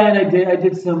 "Oh yeah, and I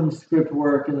did some script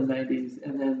work in the '90s,"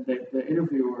 and then the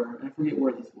interviewer, I forget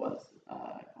where this was,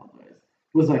 I apologize,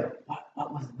 was like,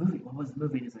 "What was the movie? What was the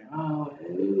movie?" And he's like, "Oh,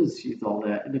 it was She's All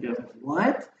That," and the guy's like,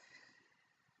 "What?"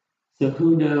 So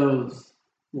who knows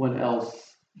what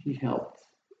else he helped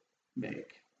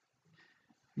make?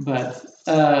 But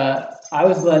I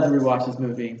was glad to rewatch this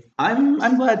movie. I'm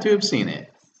glad to have seen it.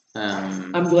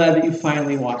 I'm glad that you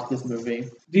finally watched this movie.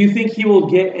 Do you think he will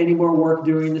get any more work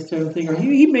doing this type of thing? Or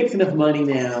he makes enough money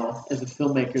now as a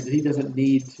filmmaker that he doesn't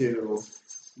need to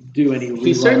do any rewrite.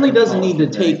 He certainly doesn't need to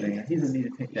take... He doesn't need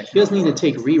to take that. He doesn't need to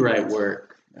take rewrite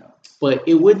work. No. But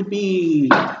it would be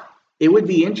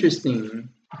interesting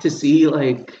to see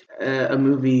like a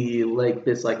movie like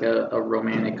this, like a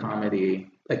romantic comedy,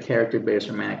 a character-based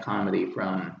romantic comedy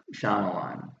from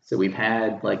Shyamalan. So we've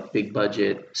had like big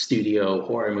budget studio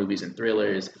horror movies and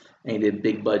thrillers, and he did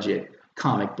big budget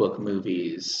comic book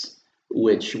movies,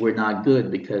 which were not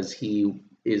good because he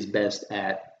is best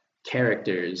at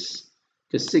characters.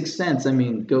 Because Sixth Sense,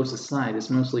 ghosts aside, it's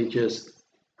mostly just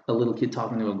a little kid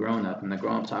talking to a grown-up and the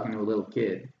grown-up talking to a little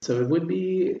kid. So it would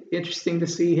be interesting to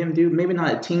see him do, maybe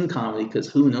not a teen comedy, because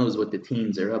who knows what the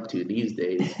teens are up to these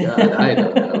days. God, I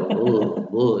don't know. Oh,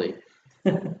 boy.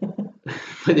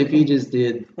 But if he just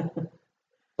did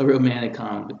a romantic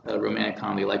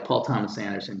comedy like Paul Thomas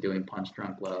Anderson doing Punch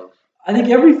Drunk Love. I think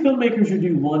every filmmaker should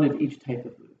do one of each type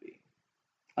of movie.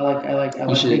 I like the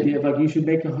idea of like you should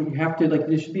make you have to like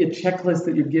there should be a checklist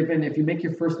that you're given. If you make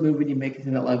your first movie and you make it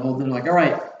to that level, then like, all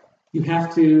right, you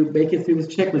have to make it through this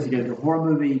checklist. You got to do a horror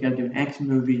movie, you got to do an action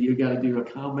movie, you got to do a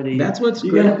comedy. That's what's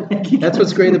great. That's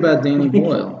what's great about Danny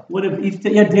Boyle. One of each.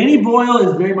 Danny Boyle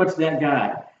is very much that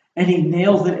guy, and he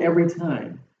nails it every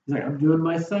time. He's like, I'm doing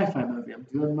my sci-fi movie, I'm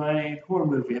doing my horror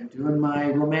movie, I'm doing my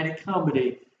romantic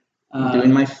comedy. I'm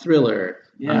doing my thriller.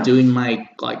 Yeah. I'm doing my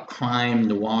like crime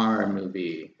noir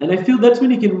movie. And I feel that's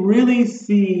when you can really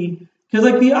see, because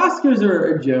like the Oscars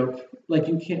are a joke. Like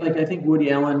you can't, like I think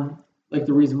Woody Allen, like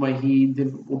the reason why he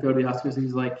will go to the Oscars,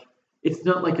 he's like, it's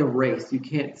not like a race. You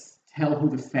can't tell who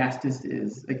the fastest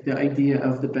is. Like the idea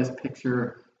of the best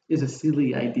picture is a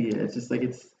silly idea. It's just like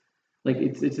it's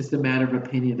just a matter of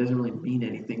opinion. It doesn't really mean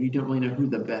anything. You don't really know who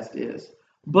the best is.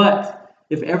 But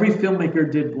if every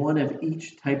filmmaker did one of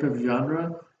each type of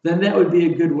genre, then that would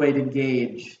be a good way to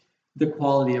gauge the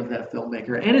quality of that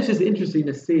filmmaker. And it's just interesting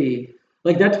to see.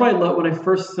 Like, that's why I love when I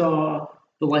first saw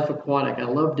The Life Aquatic, I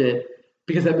loved it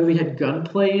because that movie had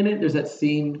gunplay in it. There's that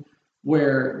scene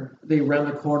where they round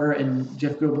the corner and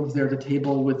Jeff Goldblum's there at the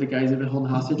table with the guys that have been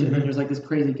holding hostage, and then there's like this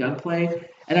crazy gunplay.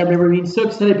 And I remember being so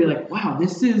excited, being like, wow,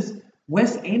 this is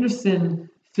Wes Anderson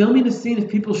filming a scene of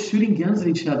people shooting guns at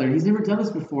each other. He's never done this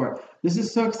before. This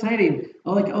is so exciting.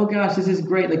 Oh gosh, this is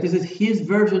great. Like, this is his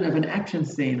version of an action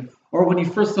scene. Or when you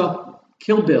first saw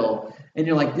Kill Bill, and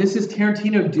you're like, this is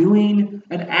Tarantino doing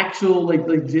an actual, like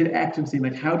legit action scene.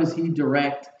 Like, how does he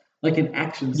direct, like, an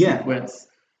action sequence?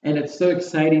 And it's so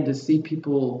exciting to see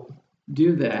people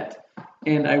do that.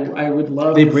 And I would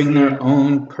love They to bring see, their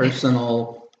own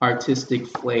personal artistic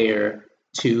flair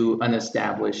to an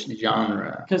established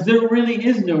genre. because there really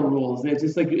is no rules.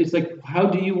 It's like how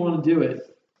do you want to do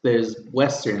it? There's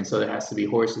Western, so there has to be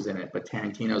horses in it, but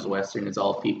Tarantino's Western is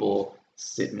all people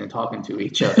sitting and talking to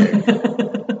each other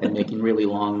and making really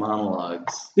long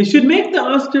monologues. They should make the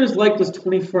Oscars like those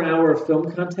 24-hour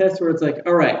film contests where it's like,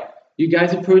 all right, you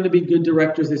guys have proven to be good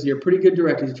directors this year, pretty good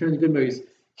directors, you're turning good movies.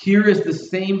 Here is the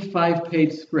same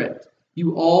 5-page script.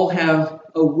 You all have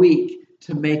a week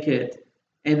to make it,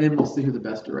 and then we'll see who the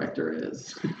best director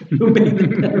is. Who made the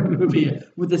better movie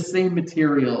with the same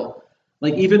material.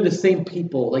 Like even the same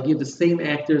people. Like you have the same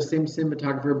actor, same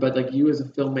cinematographer, but like you as a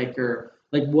filmmaker,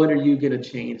 like what are you going to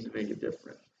change to make it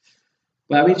different?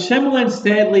 But I mean, Shyamalan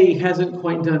sadly hasn't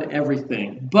quite done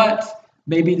everything. But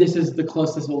maybe this is the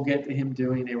closest we'll get to him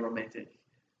doing a romantic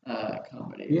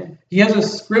comedy. Yeah. He has a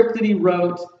script that he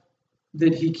wrote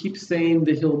that he keeps saying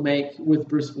that he'll make with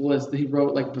Bruce Willis that he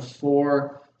wrote like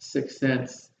before Sixth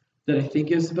Sense that I think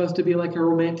is supposed to be like a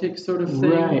romantic sort of thing.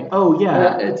 Right. Oh,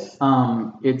 yeah. It's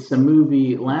It's a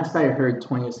movie. Last I heard,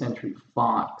 20th Century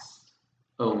Fox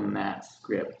owned that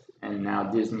script, and now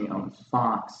Disney owns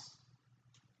Fox.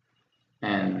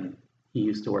 And he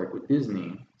used to work with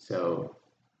Disney, so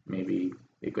maybe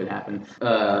it could happen.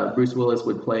 Bruce Willis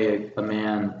would play a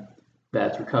man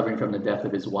that's recovering from the death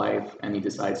of his wife, and he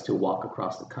decides to walk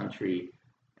across the country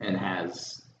and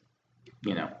has,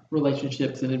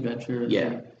 relationships and adventures.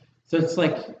 Yeah. So it's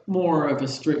like more of a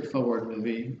straightforward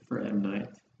movie for M. Night.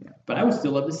 Yeah. But I would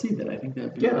still love to see that. I think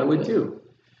that'd be yeah, I really would good. too.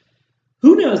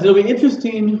 Who knows? It'll be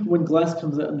interesting when Glass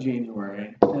comes out in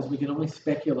January, as we can only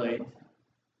speculate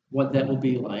what that will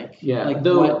be like. Yeah, Like,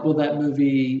 though- what will that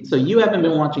movie... So you haven't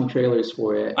been watching trailers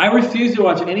for it. I refuse to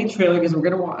watch any trailer because I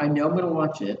know I'm going to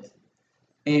watch it.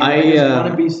 And I I, just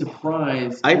want to be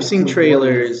surprised. I've as seen to what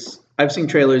trailers. I've seen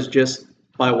trailers just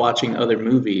by watching other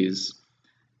movies,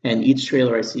 and each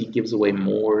trailer I see gives away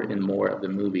more and more of the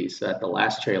movie. So at the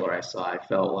last trailer I saw, I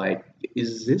felt like,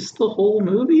 is this the whole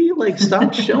movie? Like,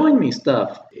 stop showing me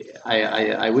stuff.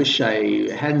 I wish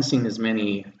I hadn't seen as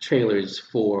many trailers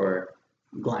for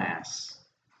Glass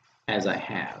as I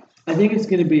have. I think it's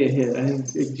going to be a hit. I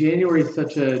think January is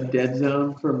such a dead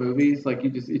zone for movies. Like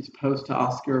it's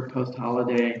post-Oscar,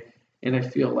 post-holiday, and I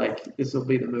feel like this will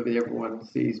be the movie everyone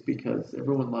sees because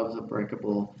everyone loves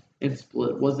Unbreakable, and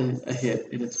Split wasn't a hit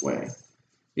in its way.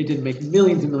 It didn't make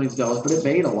millions and millions of dollars, but it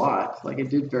made a lot. Like it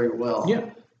did very well. Yeah.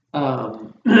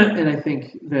 And I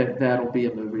think that'll be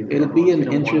a movie. That It'll be everyone's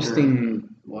an gonna interesting,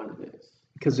 wonder what it is.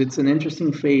 because it's an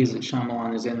interesting phase that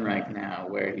Shyamalan is in right now,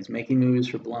 where he's making movies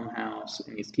for Blumhouse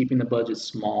and he's keeping the budget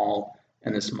small.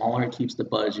 And the smaller he keeps the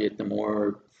budget, the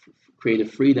more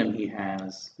creative freedom he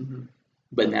has. Mm-hmm.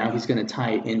 But now he's going to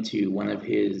tie it into one of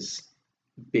his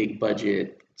big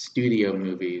budget studio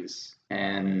movies,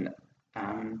 and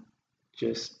I'm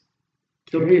just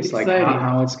It'll be curious, like exciting.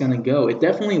 how it's going to go. It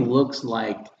definitely looks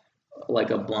like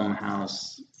a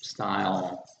Blumhouse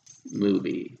style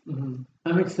movie. Mm-hmm.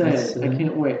 I'm excited. That's, I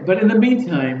can't wait. But in the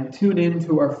meantime, tune in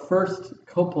to our first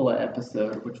Coppola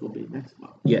episode, which will be next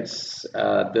month. Yes,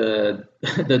 the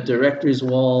director's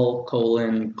wall :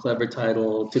 clever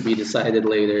title to be decided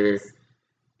later.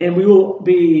 And we will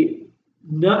be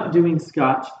not doing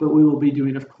Scotch, but we will be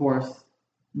doing, of course,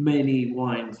 many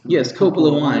wines. From Yes, the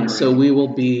Coppola wine. winery. So we will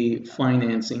be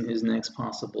financing his next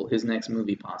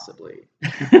movie, possibly.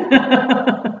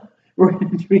 We're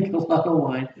going to drink a lot of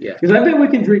wine. Yeah. Because I bet we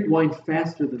can drink wine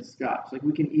faster than Scotch. Like,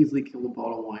 we can easily kill a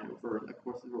bottle of wine over the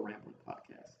course of a rambling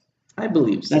podcast. I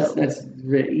believe so. That's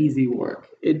very easy work.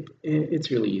 It's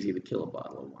really easy to kill a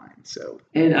bottle of wine. So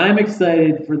And I'm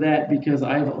excited for that because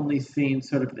I've only seen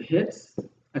sort of the hits.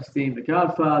 I've seen The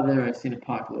Godfather, I've seen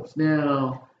Apocalypse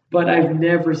Now, but I've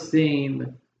never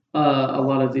seen a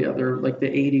lot of the other, like the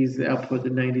 80s output, the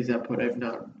 90s output. I've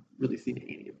not really seen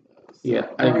any of those. Yeah,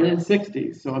 Or in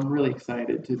 60s, so I'm really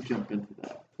excited to jump into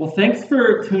that. Well, thanks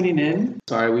for tuning in.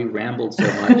 sorry we rambled so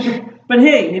much. But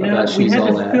hey, About we She's had All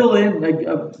to That. fill in like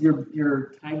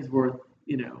your time's worth,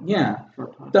 Yeah, for a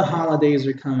podcast. the holidays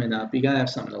are coming up. You gotta have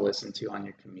something to listen to on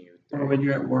your commute. Or when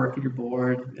you're at work and you're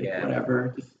bored, like Yeah.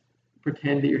 whatever. Just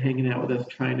pretend that you're hanging out with us,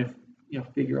 trying to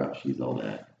figure out She's All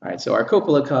That. All right, so our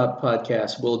Coppola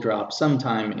podcast will drop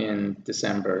sometime in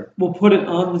December. We'll put it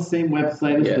on the same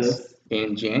website as Yes, this.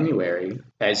 in January,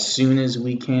 as soon as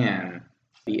we can.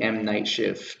 The M Night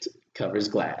Shift covers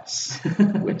Glass,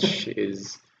 which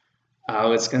is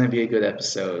it's going to be a good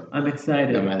episode. I'm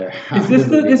excited. No matter how. This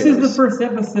movie is the goes. first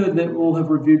episode that we'll have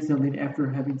reviewed something after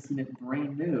having seen it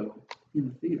brand new in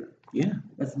the theater. Yeah.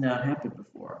 That's not happened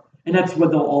before. And that's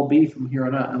what they'll all be from here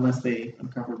on out, unless they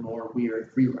uncover more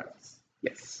weird rewrites.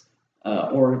 Yes.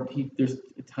 Or there's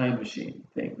a time machine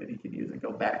thing that he can use and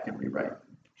go back and rewrite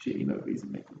shitty movies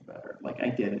and make them better. Like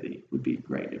Identity would be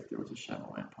great if there was a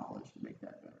Shyamalan polish to make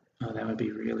that better. Oh, that would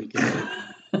be really good.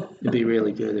 It'd be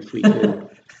really good if we could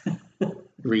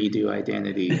redo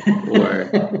Identity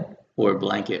or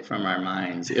blanket from our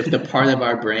minds. If the part of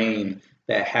our brain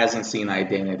that hasn't seen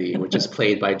Identity, which is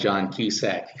played by John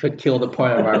Cusack, could kill the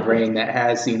part of our brain that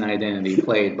has seen Identity,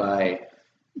 played by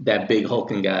that big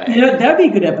hulking guy. Yeah, that'd be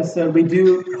a good episode. We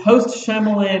do post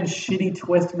Shyamalan shitty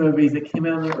twist movies that came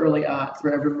out in the early aughts,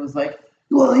 where everyone was like,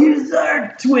 "Well, here's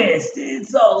our twist.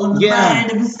 It's all in the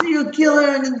mind of a serial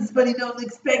killer, and but he don't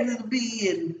expect it to be."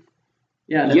 And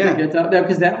that's out there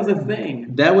because that was a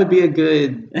thing. That would be a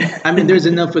good. I mean, there's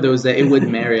enough of those that it would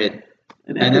merit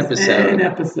an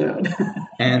episode.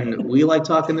 And we like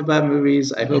talking about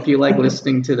movies. I hope you like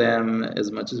listening to them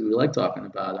as much as we like talking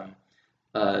about them.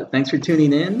 Thanks for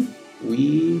tuning in.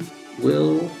 We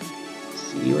will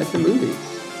see you at the movies.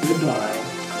 Goodbye.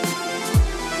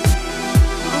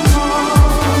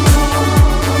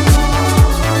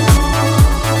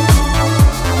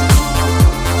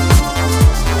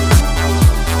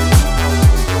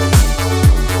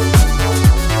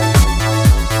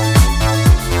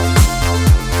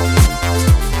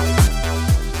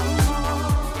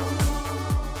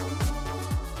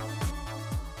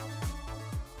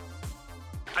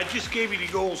 I just gave you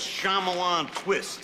the old Shyamalan twist.